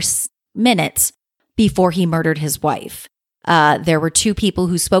minutes before he murdered his wife. There were two people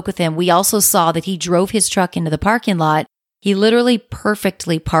who spoke with him. We also saw that he drove his truck into the parking lot. He literally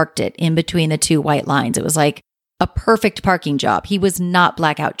perfectly parked it in between the two white lines. It was like a perfect parking job. He was not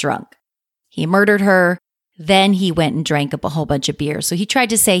blackout drunk. He murdered her. Then he went and drank a whole bunch of beer. So he tried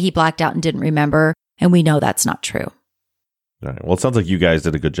to say he blacked out and didn't remember. And we know that's not true. All right. Well, it sounds like you guys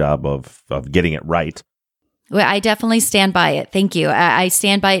did a good job of getting it right. Well, I definitely stand by it. Thank you. I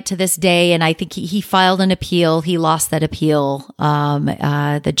stand by it to this day. And I think he filed an appeal. He lost that appeal.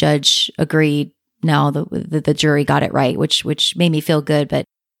 The judge agreed. No, the jury got it right, which made me feel good. But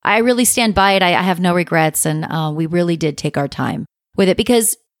I really stand by it. I have no regrets. And we really did take our time with it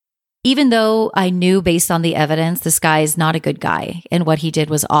because even though I knew based on the evidence, this guy is not a good guy and what he did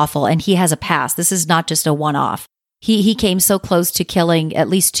was awful. And he has a past. This is not just a one-off. He came so close to killing at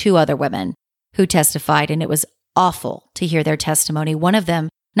least two other women who testified. And it was awful to hear their testimony.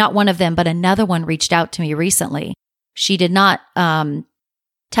 Not one of them, but another one reached out to me recently. She did not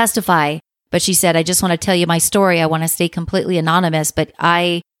testify, but she said, I just want to tell you my story. I want to stay completely anonymous, but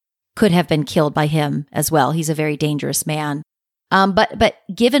I could have been killed by him as well. He's a very dangerous man. But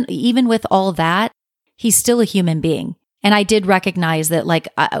even with all that, he's still a human being. And I did recognize that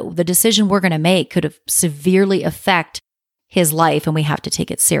the decision we're going to make could have severely affect his life and we have to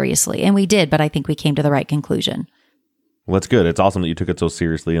take it seriously. And we did, but I think we came to the right conclusion. Well, that's good. It's awesome that you took it so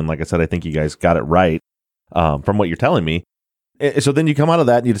seriously. And like I said, I think you guys got it right from what you're telling me. So then you come out of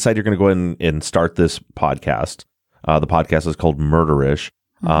that and you decide you're going to go ahead and start this podcast. The podcast is called Murderish.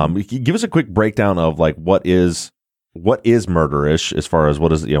 Mm-hmm. Give us a quick breakdown of what is Murderish as far as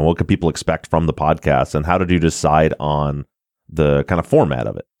what can people expect from the podcast and how did you decide on the kind of format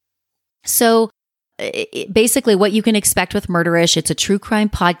of it? So basically what you can expect with Murderish, it's a true crime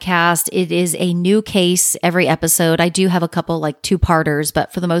podcast. It is a new case every episode. I do have a couple two-parters,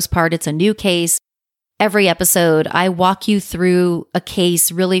 but for the most part, it's a new case. Every episode, I walk you through a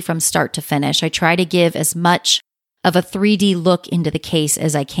case really from start to finish. I try to give as much of a 3D look into the case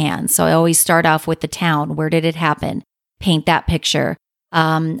as I can. So I always start off with the town. Where did it happen? Paint that picture.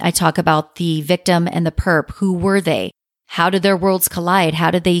 I talk about the victim and the perp. Who were they? How did their worlds collide?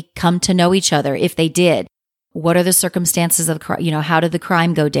 How did they come to know each other? If they did, what are the circumstances of the crime? How did the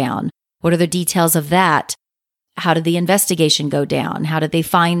crime go down? What are the details of that? How did the investigation go down? How did they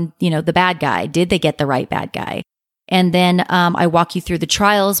find, the bad guy? Did they get the right bad guy? And then I walk you through the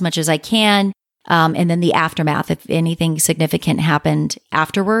trial as much as I can. And then the aftermath, if anything significant happened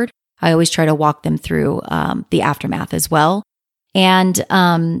afterward, I always try to walk them through the aftermath as well. And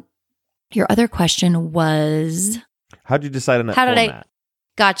your other question was, how did you decide on that format?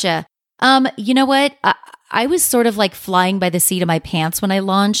 Gotcha. You know what? I was sort of flying by the seat of my pants when I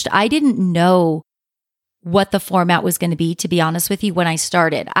launched. I didn't know what the format was going to be honest with you, when I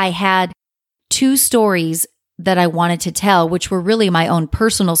started. I had two stories that I wanted to tell, which were really my own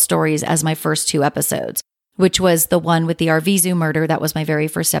personal stories as my first two episodes, which was the one with the Arvizu murder. That was my very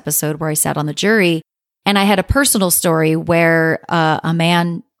first episode where I sat on the jury. And I had a personal story where a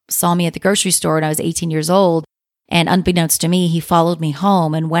man saw me at the grocery store when I was 18 years old. And unbeknownst to me, he followed me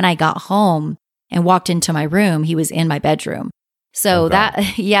home. And when I got home and walked into my room, he was in my bedroom. So that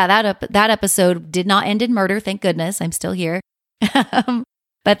episode did not end in murder. Thank goodness. I'm still here.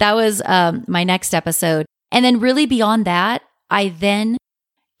 But that was my next episode. And then really beyond that, I then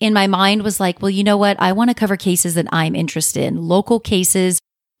in my mind was like, well, you know what? I want to cover cases that I'm interested in, local cases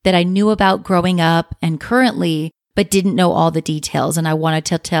that I knew about growing up and currently, but didn't know all the details. And I wanted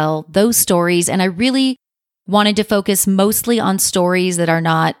to tell those stories. And I really wanted to focus mostly on stories that are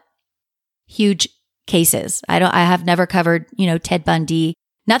not huge cases. I have never covered, Ted Bundy.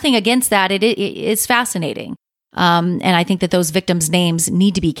 Nothing against that. It's fascinating. And I think that those victims' names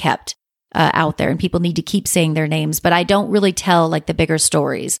need to be kept out there, and people need to keep saying their names. But I don't really tell like the bigger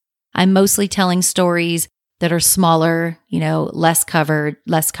stories. I'm mostly telling stories that are smaller, less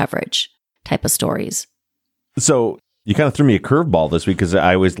coverage type of stories. So you kind of threw me a curveball this week because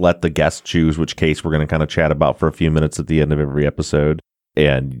I always let the guests choose which case we're going to kind of chat about for a few minutes at the end of every episode.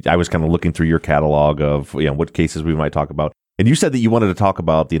 And I was kind of looking through your catalog of what cases we might talk about. And you said that you wanted to talk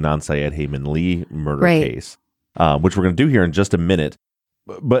about the Adnan Syed Heyman Lee murder case, which we're going to do here in just a minute.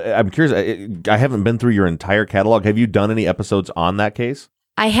 But I'm curious, I haven't been through your entire catalog. Have you done any episodes on that case?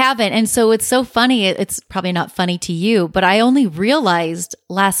 I haven't. And so it's so funny. It's probably not funny to you, but I only realized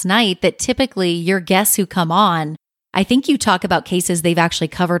last night that typically your guests who come on, I think you talk about cases they've actually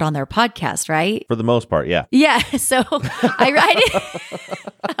covered on their podcast, right? For the most part, yeah. Yeah. So I'm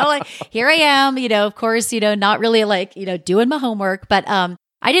like, here I am, of course, not really like, doing my homework, but I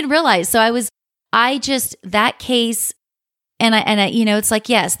didn't realize. So that case, and I, it's like,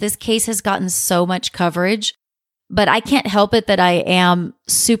 yes, this case has gotten so much coverage, but I can't help it that I am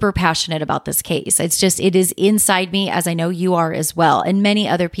super passionate about this case. It is inside me, as I know you are as well, and many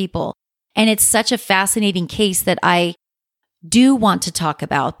other people. And it's such a fascinating case that I do want to talk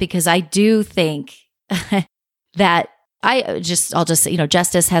about, because I do think that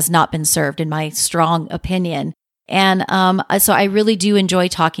justice has not been served, in my strong opinion. And so I really do enjoy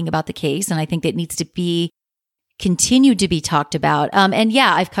talking about the case, and I think it needs to continue to be talked about. And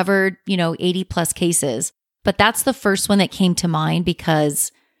yeah, I've covered, 80 plus cases, but that's the first one that came to mind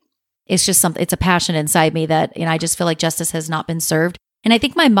because it's just it's a passion inside me that, I just feel like justice has not been served. And I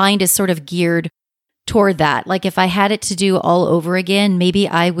think my mind is sort of geared toward that. Like if I had it to do all over again, maybe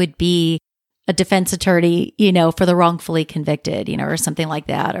I would be a defense attorney, for the wrongfully convicted, or something like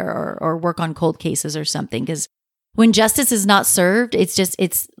that, or work on cold cases or something. Because when justice is not served,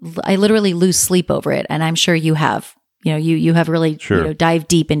 I literally lose sleep over it. And I'm sure you have, you have really, dived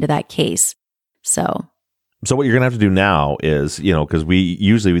deep into that case. So what you're going to have to do now is, because we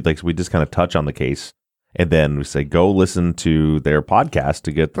usually, we just kind of touch on the case. And then we say, go listen to their podcast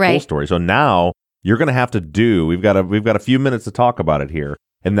to get the full story. So now you're going to have to we've got a few minutes to talk about it here.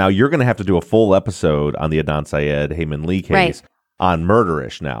 And now you're going to have to do a full episode on the Adnan Syed Heyman Lee case on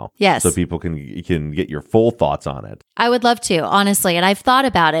Murderish now. Yes. So people can get your full thoughts on it. I would love to, honestly. And I've thought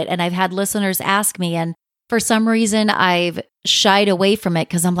about it, and I've had listeners ask me, and for some reason I've shied away from it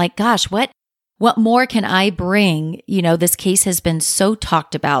because I'm like, gosh, what more can I bring? This case has been so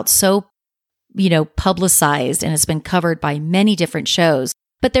talked about, so publicized, and it's been covered by many different shows,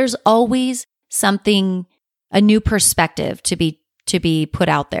 but there's always a new perspective to be put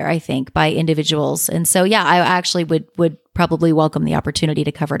out there, I think, by individuals. And so, yeah, I actually would probably welcome the opportunity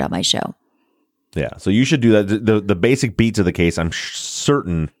to cover it on my show. Yeah. So you should do that. The basic beats of the case, I'm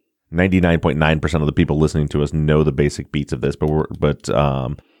certain 99.9% of the people listening to us know the basic beats of this, but it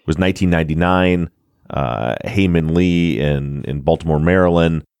was 1999, Heyman Lee in Baltimore,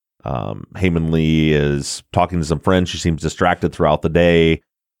 Maryland. Heyman Lee is talking to some friends. She seems distracted throughout the day,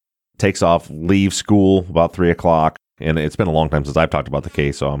 takes off, leaves school about 3:00. And it's been a long time since I've talked about the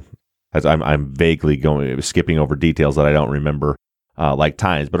case. So I'm vaguely skipping over details that I don't remember, like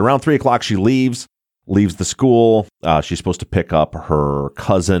times, but around 3:00, she leaves the school. She's supposed to pick up her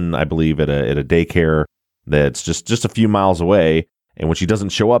cousin, I believe, at a daycare that's just a few miles away. And when she doesn't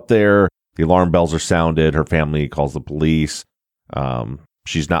show up there, the alarm bells are sounded. Her family calls the police.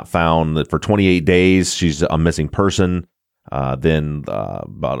 She's not found. For 28 days, she's a missing person. Then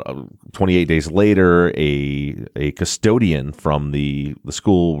about 28 days later, a custodian from the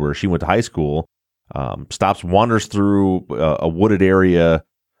school where she went to high school wanders through a wooded area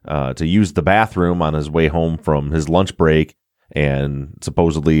to use the bathroom on his way home from his lunch break, and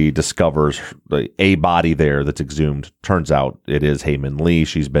supposedly discovers a body there that's exhumed. Turns out it is Heyman Lee.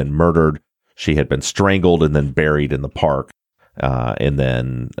 She's been murdered. She had been strangled and then buried in the park. And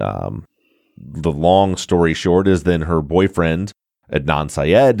then the long story short is then her boyfriend, Adnan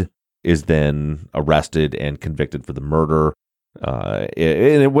Syed, is then arrested and convicted for the murder. And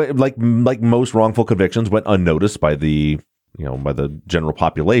it went, like most wrongful convictions, went unnoticed by the general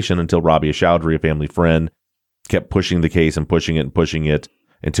population until Rabia Chowdhury, a family friend, kept pushing the case and pushing it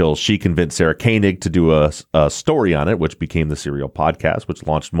until she convinced Sarah Koenig to do a story on it, which became the Serial Podcast, which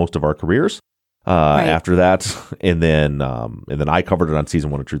launched most of our careers. After that, and then I covered it on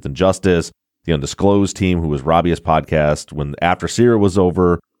season 1 of Truth and Justice. The Undisclosed team, who was Rabia's podcast, after Serial was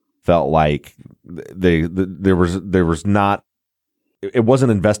over, felt like there was not, it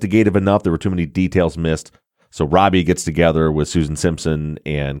wasn't investigative enough. There were too many details missed. So Rabia gets together with Susan Simpson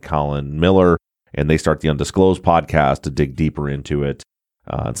and Colin Miller, and they start the Undisclosed podcast to dig deeper into it.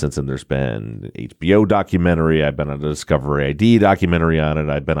 Since then, there's been an HBO documentary. I've been on a Discovery ID documentary on it.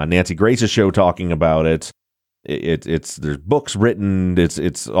 I've been on Nancy Grace's show talking about it. It's there's books written.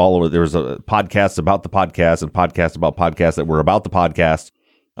 It's all over. There's a podcast about the podcast and podcasts about podcasts that were about the podcast.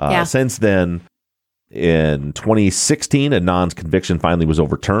 Since then, in 2016, Adnan's conviction finally was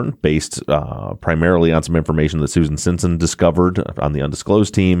overturned based primarily on some information that Susan Simpson discovered on the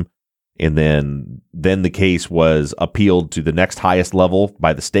undisclosed team. And then the case was appealed to the next highest level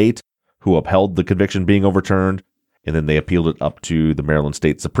by the state, who upheld the conviction being overturned. And then they appealed it up to the Maryland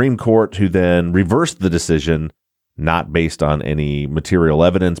State Supreme Court, who then reversed the decision, not based on any material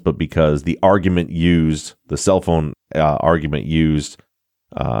evidence, but because the argument used, the cell phone argument used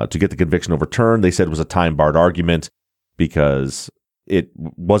to get the conviction overturned, they said was a time-barred argument because it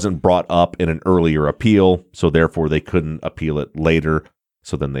wasn't brought up in an earlier appeal, so therefore they couldn't appeal it later.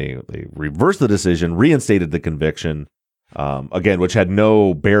 So then they reversed the decision, reinstated the conviction, again, which had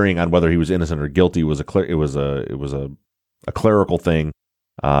no bearing on whether he was innocent or guilty. It was a clerical thing,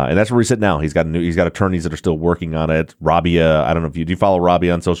 and that's where we sit now. He's got attorneys that are still working on it. Rabia, I don't know if do you follow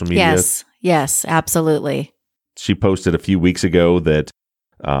Rabia on social media? Yes, absolutely. She posted a few weeks ago that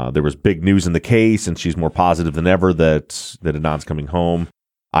there was big news in the case, and she's more positive than ever that Adnan's coming home.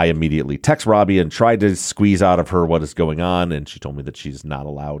 I immediately text Rabia and tried to squeeze out of her what is going on, and she told me that she's not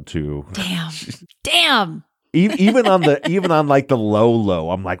allowed to. Damn. Even on like the low,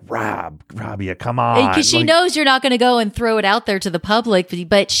 I'm like, Rabia, come on, because she knows you're not going to go and throw it out there to the public,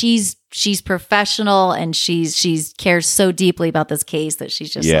 but she's professional and she's cares so deeply about this case that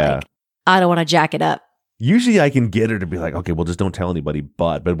she's just like, I don't want to jack it up. Usually I can get her to be like, okay, well, just don't tell anybody,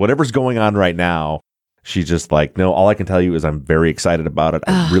 but whatever's going on right now. She's just like, no, all I can tell you is I'm very excited about it.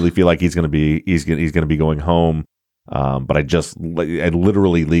 I really feel like he's going to be going home. But I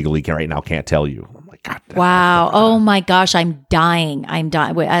literally legally can't tell you. I'm like, God. Wow. Oh my gosh. I'm dying.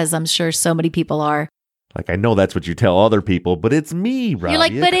 As I'm sure so many people are. Like, I know that's what you tell other people, but it's me, Rob. You're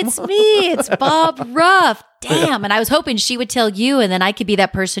like, but it's me. It's Bob Ruff. Damn. And I was hoping she would tell you, and then I could be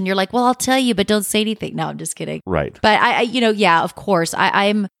that person. You're like, well, I'll tell you, but don't say anything. No, I'm just kidding. Right. But of course,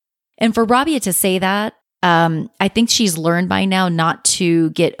 and for Rabia to say that, I think she's learned by now not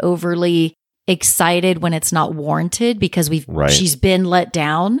to get overly excited when it's not warranted, because she's been let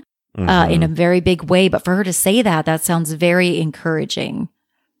down in a very big way. But for her to say that sounds very encouraging.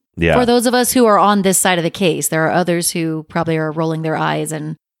 Yeah. For those of us who are on this side of the case, there are others who probably are rolling their eyes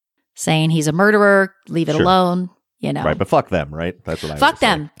and saying he's a murderer, leave it alone. Right, but fuck them, right? That's what I fuck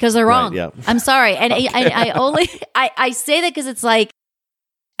them because they're wrong. Right, yeah. I'm sorry, and I say that because it's like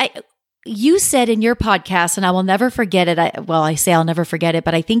you said in your podcast, and I will never forget it. I say I'll never forget it,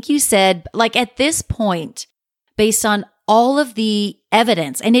 but I think you said, like, at this point, based on all of the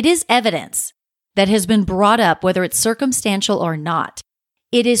evidence, and it is evidence that has been brought up, whether it's circumstantial or not,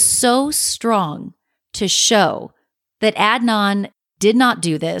 it is so strong to show that Adnan did not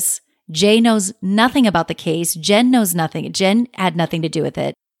do this. Jay knows nothing about the case. Jen knows nothing. Jen had nothing to do with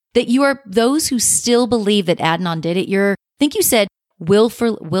it. That you are those who still believe that Adnan did it. I think you said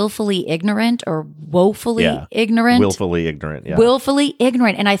willfully ignorant or woefully ignorant. Willfully ignorant, yeah. Willfully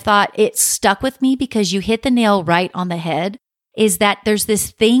ignorant. And I thought it stuck with me because you hit the nail right on the head, is that there's this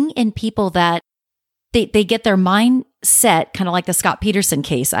thing in people that they get their mind set, kind of like the Scott Peterson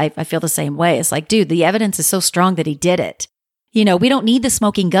case. I feel the same way. It's like, dude, the evidence is so strong that he did it. We don't need the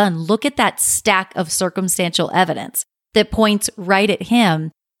smoking gun. Look at that stack of circumstantial evidence that points right at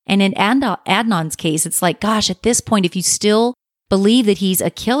him. And in Adnan's case, it's like, gosh, at this point, if you still believe that he's a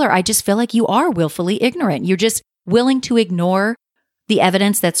killer, I just feel like you are willfully ignorant. You're just willing to ignore the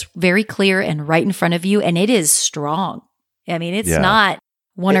evidence that's very clear and right in front of you. And it is strong. I mean, it's not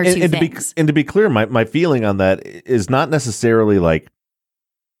one or two things. To be clear, my feeling on that is not necessarily like,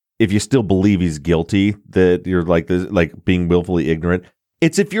 if you still believe he's guilty, that you're like being willfully ignorant.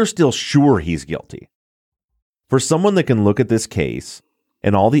 It's if you're still sure he's guilty. For someone that can look at this case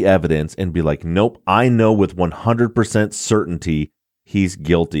and all the evidence and be like, nope, I know with 100% certainty he's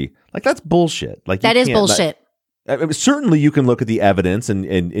guilty. Like, that's bullshit. Like, that is bullshit. Certainly you can look at the evidence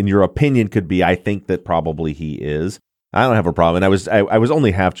and your opinion could be, I think that probably he is. I don't have a problem. And I was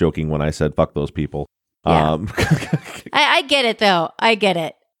only half joking when I said, fuck those people. Yeah. I get it though. I get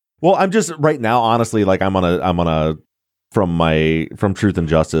it. Well, I'm just right now, honestly, like I'm on a from Truth and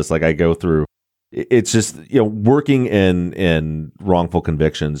Justice. Like, I go through, it's just, working in wrongful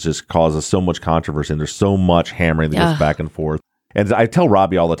convictions just causes so much controversy, and there's so much hammering that goes back and forth. And I tell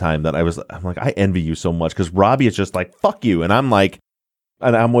Robbie all the time that I'm like, I envy you so much, because Robbie is just like, fuck you. And I'm like,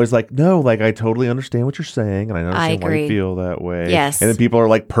 And I'm always like, no, like I totally understand what you're saying, and I understand why you feel that way. Yes. And then people are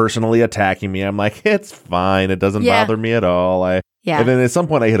like personally attacking me. I'm like, it's fine. It doesn't bother me at all. And then at some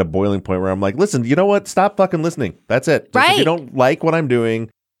point I hit a boiling point where I'm like, listen, you know what? Stop fucking listening. That's it. Just if you don't like what I'm doing,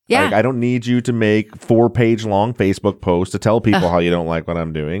 like, I don't need you to make 4-page long Facebook posts to tell people how you don't like what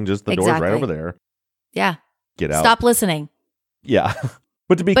I'm doing. Just the door's right over there. Yeah. Get out. Stop listening. Yeah.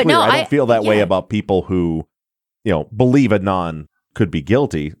 But to be clear, I don't feel that way about people who, believe Adnan could be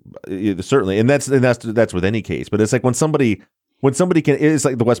guilty, certainly, and that's with any case. But it's like when somebody can, it's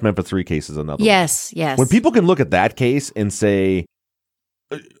like the West Memphis 3 case is another. Yes. When people can look at that case and say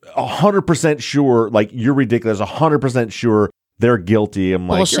 100% sure, like you're ridiculous, 100% sure they're guilty. I'm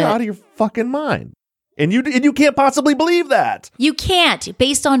like, bullshit. You're out of your fucking mind, and you can't possibly believe that. You can't,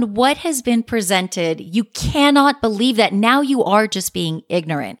 based on what has been presented. You cannot believe that. Now you are just being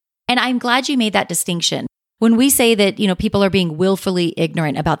ignorant, and I'm glad you made that distinction. When we say that, people are being willfully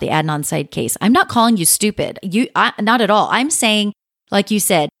ignorant about the Adnan Syed case, I'm not calling you stupid. Not at all. I'm saying, like you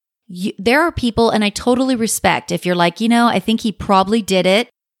said, there are people, and I totally respect if you're like, I think he probably did it.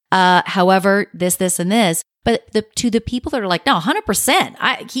 However, this, and this. But to the people that are like, no,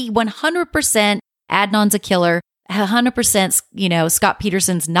 100%. He 100%, Adnan's a killer. 100%, Scott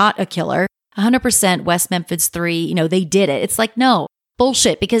Peterson's not a killer. 100% West Memphis 3, they did it. It's like, no,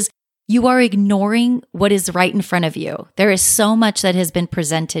 bullshit, because you are ignoring what is right in front of you. There is so much that has been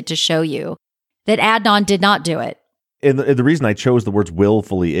presented to show you that Adnan did not do it. And the reason I chose the words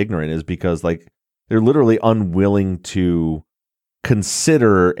willfully ignorant is because, like, they're literally unwilling to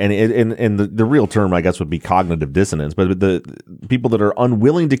consider, and the real term, I guess, would be cognitive dissonance, but the people that are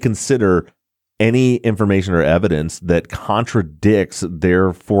unwilling to consider any information or evidence that contradicts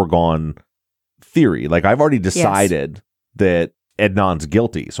their foregone theory. Like, I've already decided that Adnan's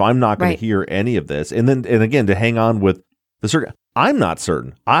guilty, so I'm not going to hear any of this. And again, to hang on with the certain, I'm not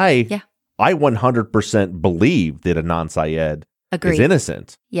certain. I 100% believe that Adnan Syed is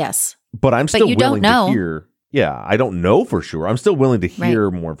innocent. Yes, but I'm still willing to hear. Yeah, I don't know for sure. I'm still willing to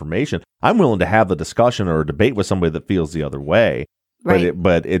hear more information. I'm willing to have the discussion or a debate with somebody that feels the other way. Right.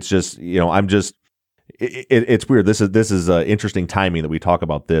 But it's just, I'm just. It's weird. This is interesting timing that we talk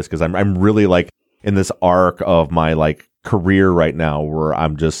about this, because I'm really like in this arc of my like career right now where I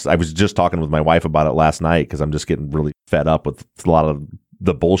was just talking with my wife about it last night, because I'm just getting really fed up with a lot of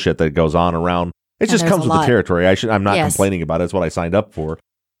the bullshit that goes on around. It just comes with the territory. I'm not complaining about it. It's what I signed up for.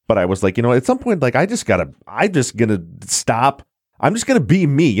 But I was like, at some point, like, I'm just gonna stop. I'm just gonna be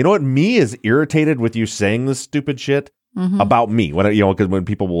me. You know what? Me is irritated with you saying this stupid shit about me. Because when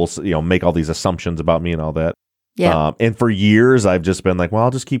people will, make all these assumptions about me and all that. Yeah. And for years, I've just been like, well,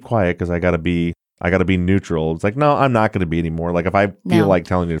 I'll just keep quiet because I gotta be neutral. It's like, no, I'm not gonna be anymore. Like, if I feel like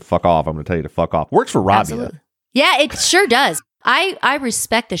telling you to fuck off, I'm gonna tell you to fuck off. Works for Rabia. Absolutely. Yeah, it sure does. I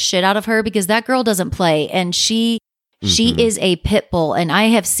respect the shit out of her, because that girl doesn't play, and she is a pit bull. And I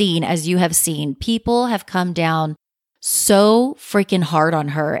have seen, as you have seen, people have come down so freaking hard on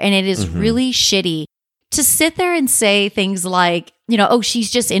her. And it is really shitty to sit there and say things like, oh, she's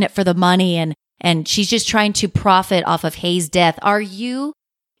just in it for the money and she's just trying to profit off of Hayes' death. Are you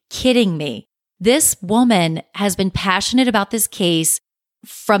kidding me? This woman has been passionate about this case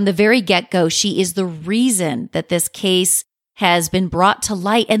from the very get-go. She is the reason that this case has been brought to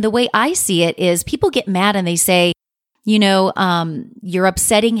light. And the way I see it is, people get mad and they say, you're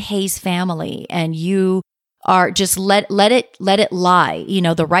upsetting Hayes' family, and you are just let it lie.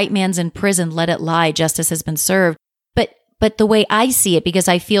 The right man's in prison, let it lie. Justice has been served. But the way I see it, because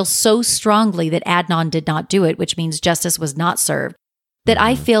I feel so strongly that Adnan did not do it, which means justice was not served, that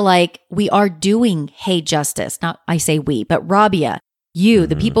I feel like we are doing Hay justice. Not I say we, but Rabia, you,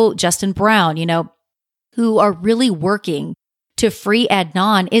 the people, Justin Brown, who are really working to free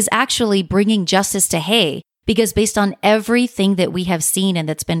Adnan, is actually bringing justice to Hay. Because based on everything that we have seen and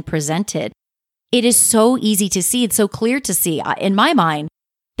that's been presented, it is so easy to see. It's so clear to see, in my mind,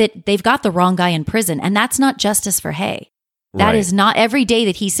 that they've got the wrong guy in prison. And that's not justice for Hay. That is not, every day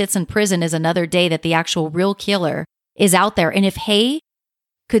that he sits in prison is another day that the actual real killer is out there. And if Hay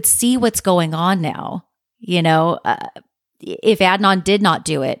could see what's going on now, if Adnan did not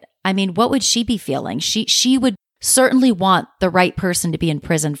do it, I mean, what would she be feeling? She would certainly want the right person to be in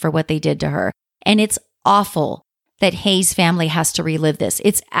prison for what they did to her. And it's awful that Hayes' family has to relive this.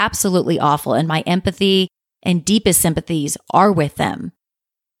 It's absolutely awful. And my empathy and deepest sympathies are with them.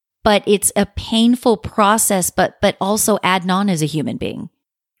 But it's a painful process, but also Adnan is a human being.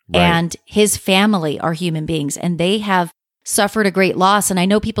 Right. And his family are human beings, and they have suffered a great loss. And I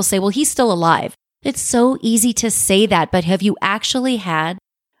know people say, well, he's still alive. It's so easy to say that, but have you actually had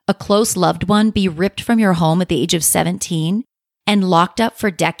a close loved one be ripped from your home at the age of 17 and locked up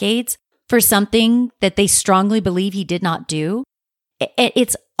for decades for something that they strongly believe he did not do.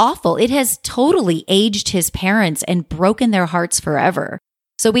 It's awful. It has totally aged his parents and broken their hearts forever.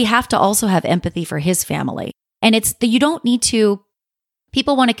 So we have to also have empathy for his family. And you don't need to,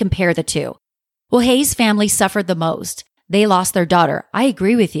 people want to compare the two. Well, Hay's family suffered the most. They lost their daughter. I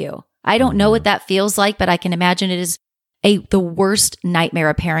agree with you. I don't know what that feels like, but I can imagine it is the worst nightmare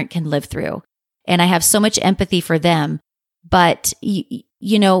a parent can live through. And I have so much empathy for them. But, you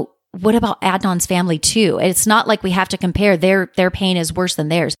know, what about Adnan's family too? It's not like we have to compare. Their pain is worse than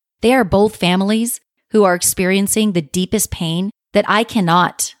theirs. They are both families who are experiencing the deepest pain that I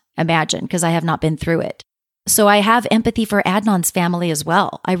cannot imagine because I have not been through it. So I have empathy for Adnan's family as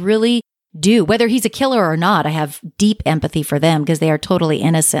well. I really do. Whether he's a killer or not, I have deep empathy for them because they are totally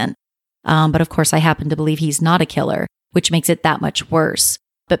innocent. But of course, I happen to believe he's not a killer, which makes it that much worse.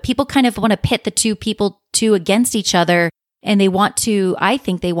 But people kind of want to pit the two against each other. And I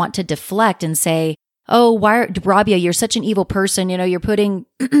think they want to deflect and say, oh, Rabia, you're such an evil person. You know, you're putting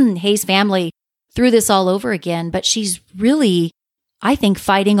Hay's family through this all over again. But she's really, I think,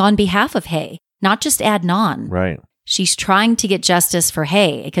 fighting on behalf of Hay, not just Adnan. Right. She's trying to get justice for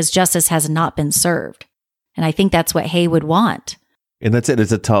Hay because justice has not been served. And I think that's what Hay would want. And that's it.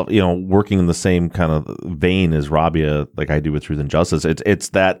 It's a tough, working in the same kind of vein as Rabia, like I do with Truth and Justice. It's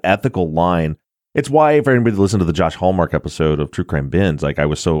that ethical line. It's why, for anybody to listen to the Josh Hallmark episode of True Crime Binge, like I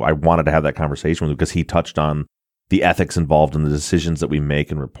wanted to have that conversation with him because he touched on the ethics involved in the decisions that we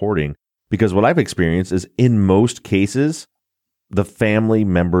make in reporting. Because what I've experienced is in most cases, the family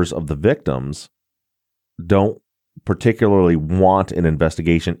members of the victims don't particularly want an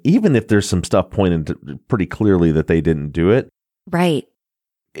investigation, even if there's some stuff pointed to pretty clearly that they didn't do it. Right.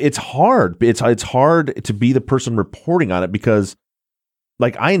 It's hard. It's hard to be the person reporting on it because,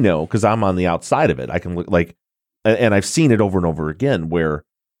 like, I know because I'm on the outside of it. I can look and I've seen it over and over again where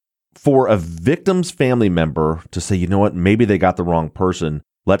for a victim's family member to say, you know what, maybe they got the wrong person.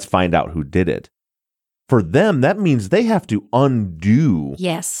 Let's find out who did it. For them, that means they have to undo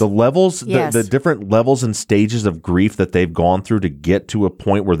the levels, the different levels and stages of grief that they've gone through to get to a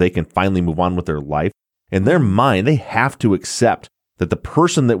point where they can finally move on with their life. In their mind, they have to accept that the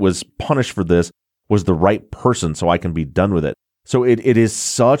person that was punished for this was the right person so I can be done with it. So it is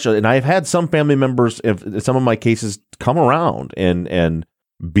such and I've had some family members, if some of my cases come around and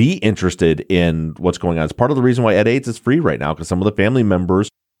be interested in what's going on. It's part of the reason why Ed AIDS is free right now because some of the family members,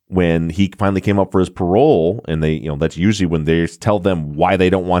 when he finally came up for his parole, and they, that's usually when they tell them why they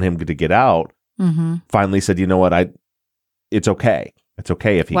don't want him to get out, finally said, you know what, it's okay. It's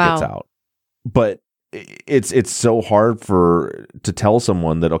okay if he gets out. But it's so hard to tell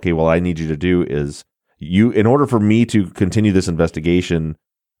someone that, okay, well, I need you to do is in order for me to continue this investigation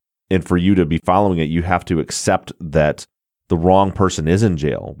and for you to be following it, you have to accept that the wrong person is in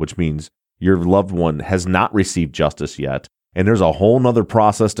jail, which means your loved one has not received justice yet. And there's a whole nother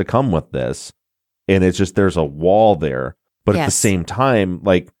process to come with this. And it's just, there's a wall there. But at the same time,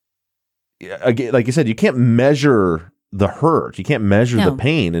 like you said, you can't measure the hurt. You can't measure the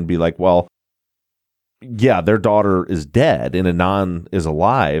pain and be like, well, yeah, their daughter is dead and Adnan is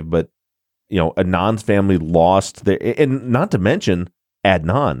alive. But, Adnan's family lost and not to mention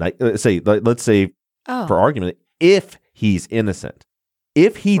Adnan. Let's say for argument, if he's innocent,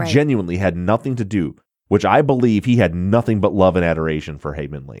 if he genuinely had nothing to do, which I believe he had nothing but love and adoration for Hae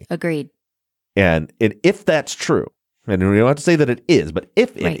Min Lee. Agreed. And if that's true, and we don't have to say that it is, but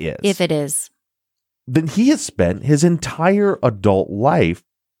if it is, then he has spent his entire adult life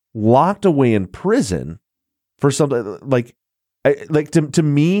locked away in prison for something to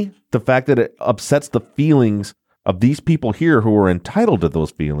me, the fact that it upsets the feelings of these people here who are entitled to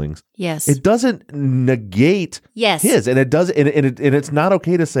those feelings. Yes. It doesn't negate his, and it does, and it's not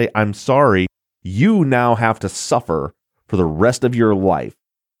okay to say, I'm sorry. You now have to suffer for the rest of your life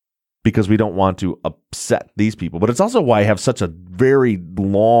because we don't want to upset these people. But it's also why I have such a very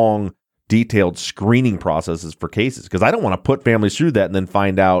long, detailed screening processes for cases because I don't want to put families through that and then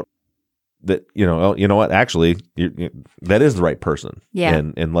find out that, you know what, actually, that is the right person. Yeah.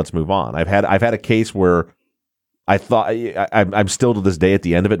 And let's move on. I've had a case where I thought I'm still to this day at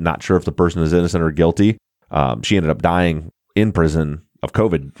the end of it, not sure if the person is innocent or guilty. She ended up dying in prison of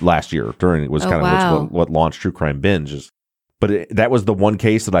COVID last year what launched True Crime Binge. But that was the one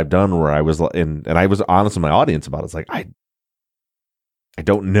case that I've done where I was and I was honest with my audience about it. It's like, I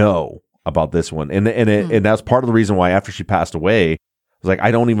don't know about this one. And that's part of the reason why after she passed away, I was like,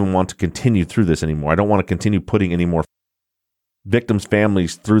 I don't even want to continue through this anymore. I don't want to continue putting any more victims'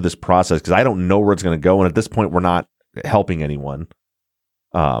 families through this process because I don't know where it's going to go. And at this point, we're not helping anyone.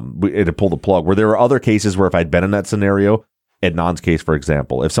 To pull the plug. Where there were other cases where if I'd been in that scenario, Adnan's case, for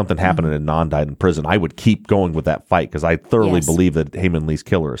example, if something happened and Adnan died in prison, I would keep going with that fight because I thoroughly believe that Hae-Min Lee's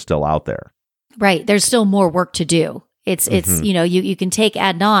killer is still out there. Right. There's still more work to do. It's you can take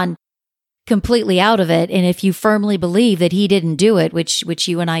Adnan completely out of it. And if you firmly believe that he didn't do it, which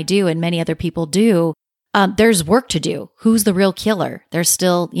you and I do and many other people do, there's work to do. Who's the real killer? There's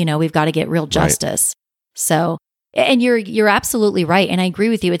still, we've got to get real justice. Right. So, and you're absolutely right. And I agree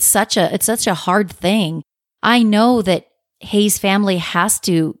with you. It's such a hard thing. I know that Hae's family has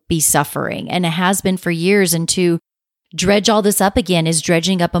to be suffering, and it has been for years. And to dredge all this up again is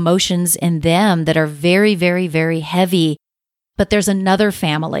dredging up emotions in them that are very, very, very heavy. But there's another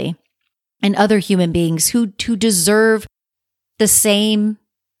family and other human beings who deserve the same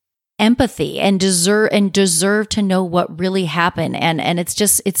empathy and deserve to know what really happened. And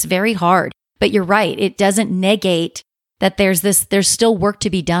it's very hard. But you're right. It doesn't negate that there's still work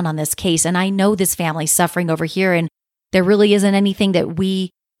to be done on this case. And I know this family's suffering over here, and there really isn't anything that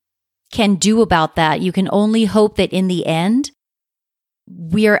we can do about that. You can only hope that in the end,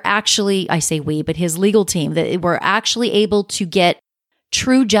 we are actually, I say we, but his legal team, that we're actually able to get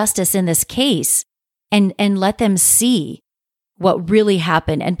true justice in this case and let them see what really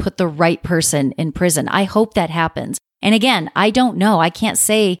happened and put the right person in prison. I hope that happens. And again, I don't know. I can't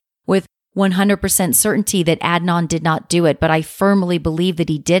say with 100% certainty that Adnan did not do it, but I firmly believe that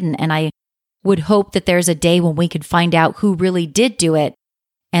he didn't. And I would hope that there's a day when we could find out who really did do it,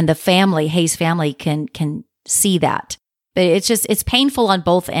 and the family, Hae's family, can see that. But it's painful on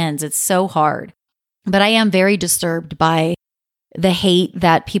both ends. It's so hard. But I am very disturbed by the hate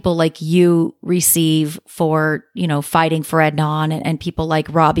that people like you receive for, fighting for Adnan, and people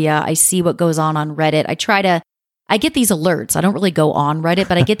like Rabia. I see what goes on Reddit. I get these alerts. I don't really go on Reddit,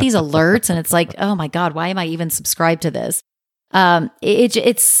 but I get these alerts, and it's like, oh my God, why am I even subscribed to this?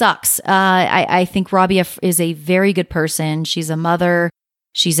 It sucks. I think Rabia is a very good person. She's a mother.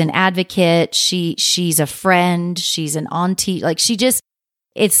 She's an advocate. She's a friend. She's an auntie. Like,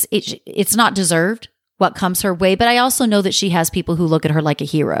 it's not deserved what comes her way. But I also know that she has people who look at her like a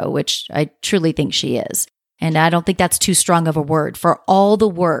hero, which I truly think she is. And I don't think that's too strong of a word for all the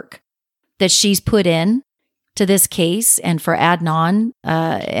work that she's put in to this case, and for Adnan,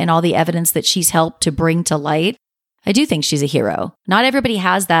 and all the evidence that she's helped to bring to light. I do think she's a hero. Not everybody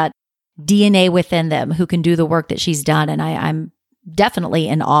has that DNA within them who can do the work that she's done. And I'm definitely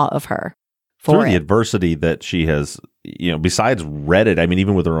in awe of her for the adversity that she has, besides Reddit. I mean,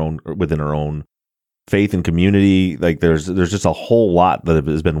 even within her own faith and community, like there's just a whole lot that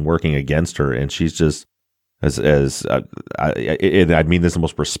has been working against her. And she's just, I mean this in the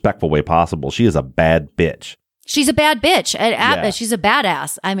most respectful way possible, she is a bad bitch. She's a bad bitch. She's a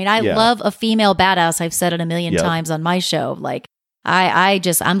badass. I mean, I love a female badass. I've said it a million times on my show. Like,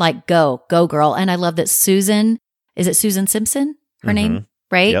 I'm like, go girl. And I love that Susan, is it Susan Simpson? Her name,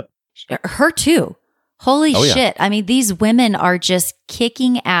 right? Yep. Her too. Holy shit. Yeah. I mean, these women are just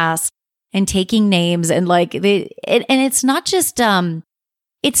kicking ass and taking names, and like and it's not just,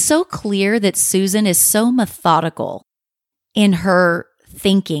 it's so clear that Susan is so methodical in her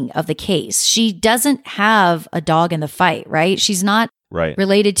thinking of the case. She doesn't have a dog in the fight, right? She's not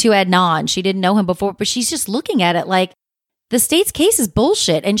related to Adnan. She didn't know him before, but she's just looking at it like the state's case is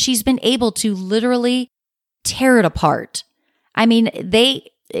bullshit. And she's been able to literally tear it apart. I mean,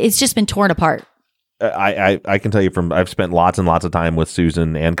 it's just been torn apart. I can tell you I've spent lots and lots of time with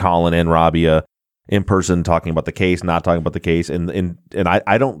Susan and Colin and Rabia in person, talking about the case, not talking about the case. And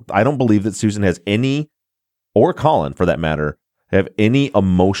I don't believe that Susan has any, or Colin for that matter, have any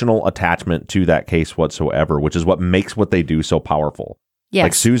emotional attachment to that case whatsoever, which is what makes what they do so powerful. Yes.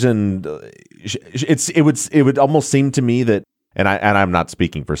 Like Susan, it would almost seem to me that, and I'm not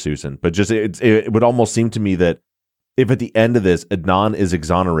speaking for Susan, but just it would almost seem to me that if at the end of this Adnan is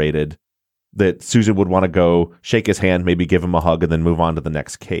exonerated, that Susan would want to go shake his hand, maybe give him a hug, and then move on to the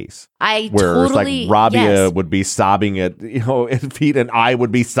next case. Whereas like Rabia would be sobbing at feet, and I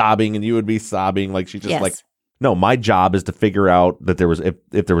would be sobbing, and you would be sobbing. Like she's just like, no, my job is to figure out that there was if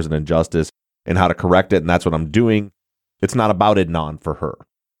there was an injustice and how to correct it, and that's what I'm doing. It's not about Adnan for her.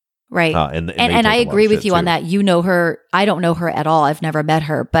 Right. And I agree with you on that. You know her. I don't know her at all. I've never met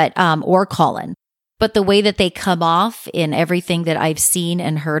her, but or Colin. But the way that they come off in everything that I've seen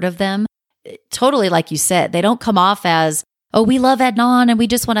and heard of them, totally like you said, they don't come off as, oh, we love Adnan and we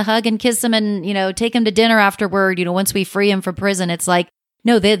just want to hug and kiss him and, take him to dinner afterward, once we free him from prison. It's like,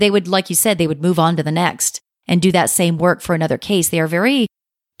 no, they would, like you said, they would move on to the next and do that same work for another case. They are very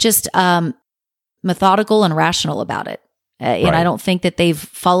just methodical and rational about it. And I don't think that they've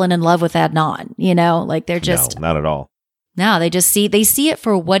fallen in love with Adnan, like they're just. No, not at all. No, they see it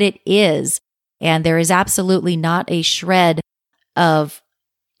for what it is. And there is absolutely not a shred of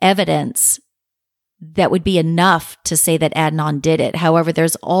evidence that would be enough to say that Adnan did it. However,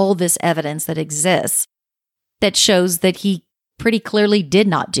 there's all this evidence that exists that shows that he pretty clearly did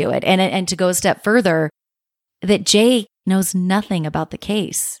not do it. And to go a step further, that Jay knows nothing about the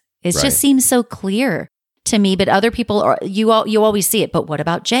case. It Right. just seems so clear to me, but other people are, you always see it. But what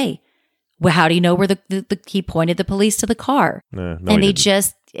about Jay? Well, how do you know where he pointed the police to the car? No, and he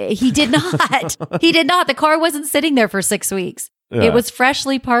didn't. he did not. He did not. The car wasn't sitting there for 6 weeks. Yeah. It was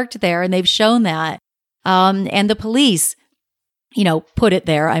freshly parked there, and they've shown that. And the police, put it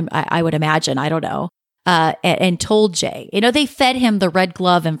there. I would imagine. I don't know. And told Jay, they fed him the red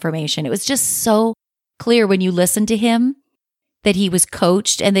glove information. It was just so clear when you listen to him that he was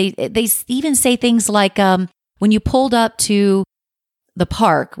coached. And they even say things like, when you pulled up to the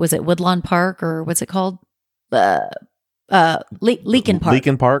park, was it Woodlawn Park or what's it called? Leakin Park.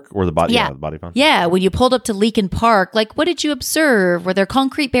 Leakin Park or the body? Yeah. The body farm. Yeah, when you pulled up to Leakin Park, like, what did you observe? Were there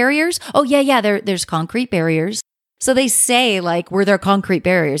concrete barriers? Oh, yeah, there's concrete barriers. So they say, like, were there concrete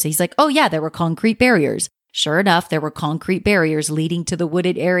barriers? He's like, oh, yeah, there were concrete barriers. Sure enough, there were concrete barriers leading to the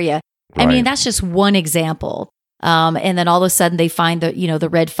wooded area. I mean, Right. that's just one example. And then all of a sudden they find the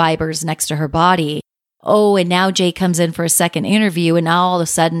red fibers next to her body. Oh, and now Jay comes in for a second interview, and now all of a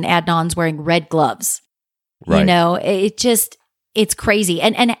sudden Adnan's wearing red gloves. Right. It's crazy.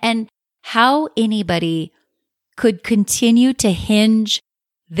 And how anybody could continue to hinge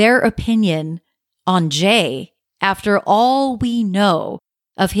their opinion on Jay after all we know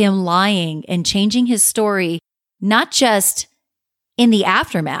of him lying and changing his story, not just in the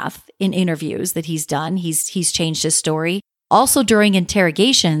aftermath in interviews that he's done, he's changed his story. Also during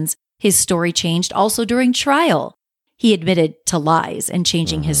interrogations, his story changed. Also during trial, he admitted to lies and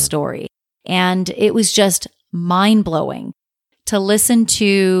changing his story. And it was just mind-blowing to listen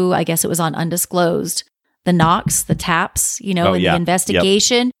to, I guess it was on Undisclosed, the knocks, the taps, in the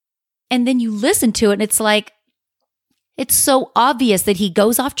investigation. Yep. And then you listen to it and it's like, it's so obvious that he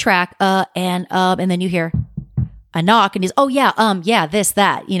goes off track and then you hear a knock and he's, this,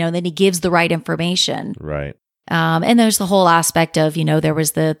 that, and then he gives the right information. Right. And there's the whole aspect of, there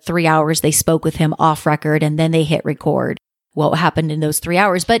was the 3 hours they spoke with him off record and then they hit record what happened in those 3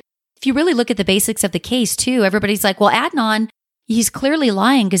 hours. But if you really look at the basics of the case too, everybody's like, well, Adnan, he's clearly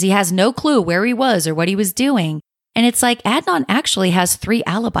lying because he has no clue where he was or what he was doing. And it's like Adnan actually has 3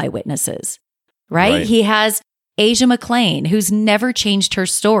 alibi witnesses, right? He has Asia McClain, who's never changed her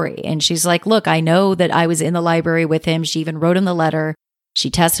story. And she's like, look, I know that I was in the library with him. She even wrote him the letter. She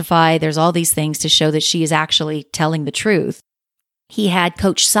testified. There's all these things to show that she is actually telling the truth. He had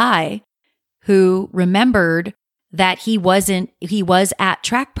Coach Sy, who remembered that he was at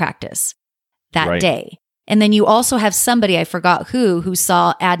track practice that day. And then you also have somebody, I forgot who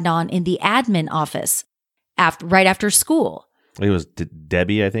saw Adnan in the admin office right after school. It was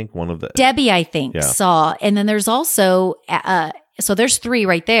Debbie, I think, one of the... Debbie, I think, saw. And then there's also, so there's 3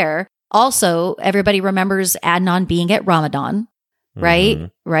 right there. Also, everybody remembers Adnan being at Ramadan, right?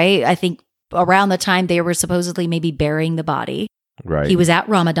 Mm-hmm. Right? I think around the time they were supposedly maybe burying the body. Right. He was at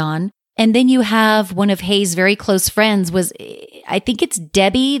Ramadan. And then you have one of Hayes' very close friends I think it's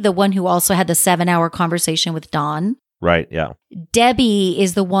Debbie, the one who also had the 7-hour conversation with Don. Right, yeah. Debbie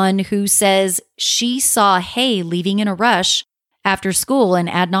is the one who says she saw Hay leaving in a rush after school and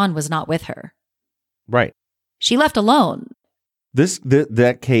Adnan was not with her. Right. She left alone.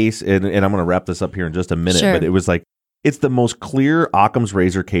 That case, and I'm going to wrap this up here in just a minute, Sure. but it was like, it's the most clear Occam's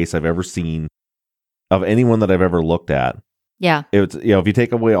razor case I've ever seen of anyone that I've ever looked at. Yeah. It's, if you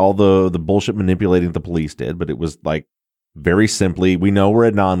take away all the bullshit manipulating the police did, but it was like very simply, we know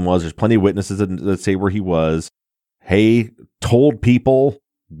where Adnan was. There's plenty of witnesses that say where he was. Hay told people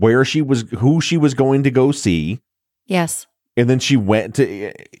who she was going to go see. Yes. And then she went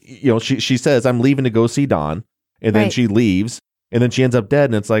to, she says, I'm leaving to go see Don. And then she leaves and then she ends up dead.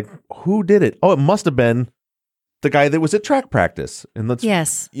 And it's like, who did it? Oh, it must have been the guy that was at track practice. And let's,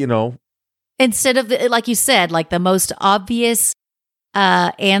 instead of, like you said, like the most obvious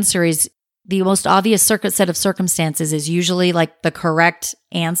answer is the most obvious set of circumstances is usually like the correct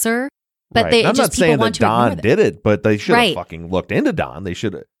answer. But I'm not saying that Don did it, but they should have fucking looked into Don. They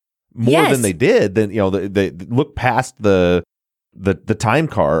should have more than they did. Then they look past the time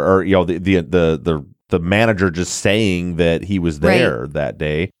card or the manager just saying that he was there that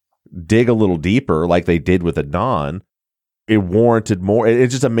day. Dig a little deeper, like they did with Don. It warranted more.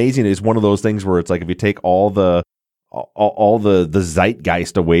 It's just amazing. It's one of those things where it's like if you take all the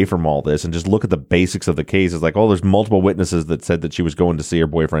zeitgeist away from all this and just look at the basics of the case, it's like, oh, there's multiple witnesses that said that she was going to see her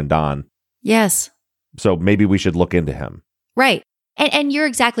boyfriend Don. Yes. So maybe we should look into him. Right. And you're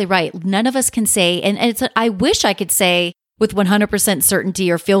exactly right. None of us can say, and I wish I could say, with 100%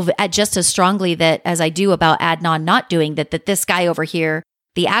 certainty or feel just as strongly that as I do about Adnan not doing that this guy over here,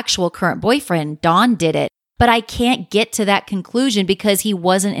 the actual current boyfriend, Don, did it. But I can't get to that conclusion because he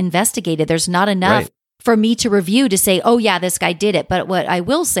wasn't investigated. There's not enough for me to review to say, oh yeah, this guy did it. But what I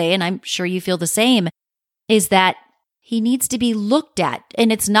will say, and I'm sure you feel the same, is that he needs to be looked at.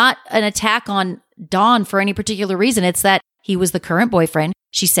 And it's not an attack on Don for any particular reason. It's that he was the current boyfriend.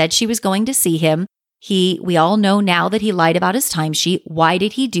 She said she was going to see him. We all know now that he lied about his timesheet. Why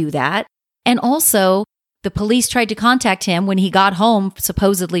did he do that? And also, the police tried to contact him when he got home,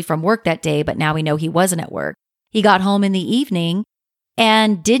 supposedly from work that day, but now we know he wasn't at work. He got home in the evening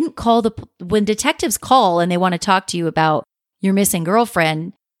and didn't call when detectives call and they want to talk to you about your missing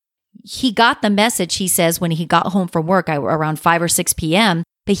girlfriend, he got the message, he says, when he got home from work around 5 or 6 p.m.,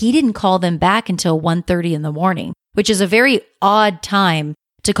 but he didn't call them back until 1:30 in the morning, which is a very odd time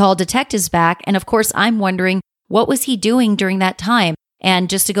to call detectives back. And of course, I'm wondering, what was he doing during that time? And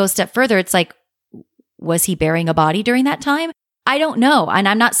just to go a step further, it's like, was he burying a body during that time? I don't know. And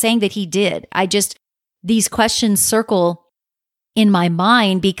I'm not saying that he did. These questions circle in my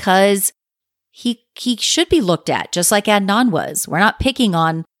mind because he should be looked at just like Adnan was. We're not picking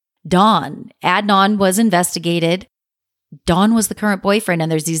on Don. Adnan was investigated. Don was the current boyfriend.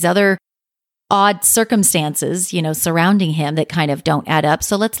 And there's these other odd circumstances, surrounding him that kind of don't add up.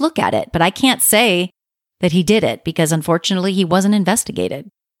 So let's look at it. But I can't say that he did it because unfortunately he wasn't investigated.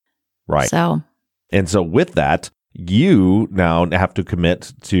 Right. And so with that, you now have to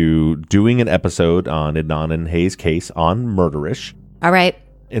commit to doing an episode on Adnan and Hayes' case on Murderish. All right.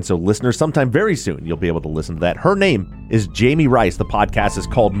 And so listeners, sometime very soon, you'll be able to listen to that. Her name is Jami Rice. The podcast is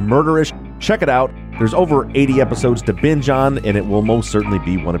called Murderish. Check it out. There's over 80 episodes to binge on, and it will most certainly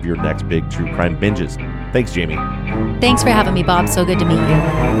be one of your next big true crime binges. Thanks, Jami. Thanks for having me, Bob. So good to meet you.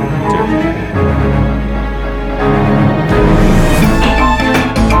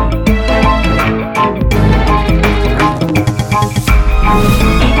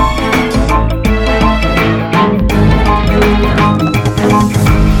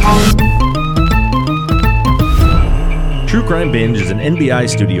 True Crime Binge is an NBI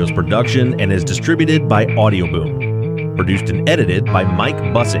Studios production and is distributed by Audioboom. Produced and edited by Mike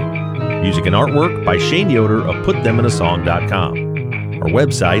Bussing. Music and artwork by Shane Yoder of PutThemInASong.com. Our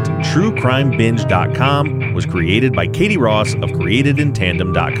website, TrueCrimeBinge.com, was created by Katie Ross of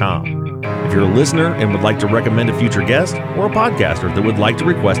CreatedInTandem.com. If you're a listener and would like to recommend a future guest or a podcaster that would like to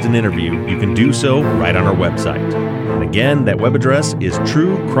request an interview, you can do so right on our website. And again, that web address is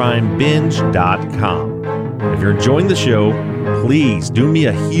TrueCrimeBinge.com. If you're enjoying the show, please do me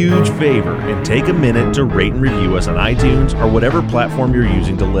a huge favor and take a minute to rate and review us on iTunes or whatever platform you're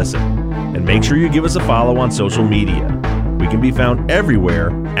using to listen. And make sure you give us a follow on social media. We can be found everywhere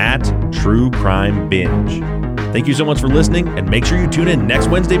at True Crime Binge. Thank you so much for listening, and make sure you tune in next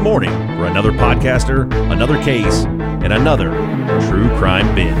Wednesday morning for another podcaster, another case, and another True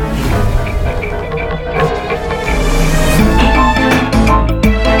Crime Binge.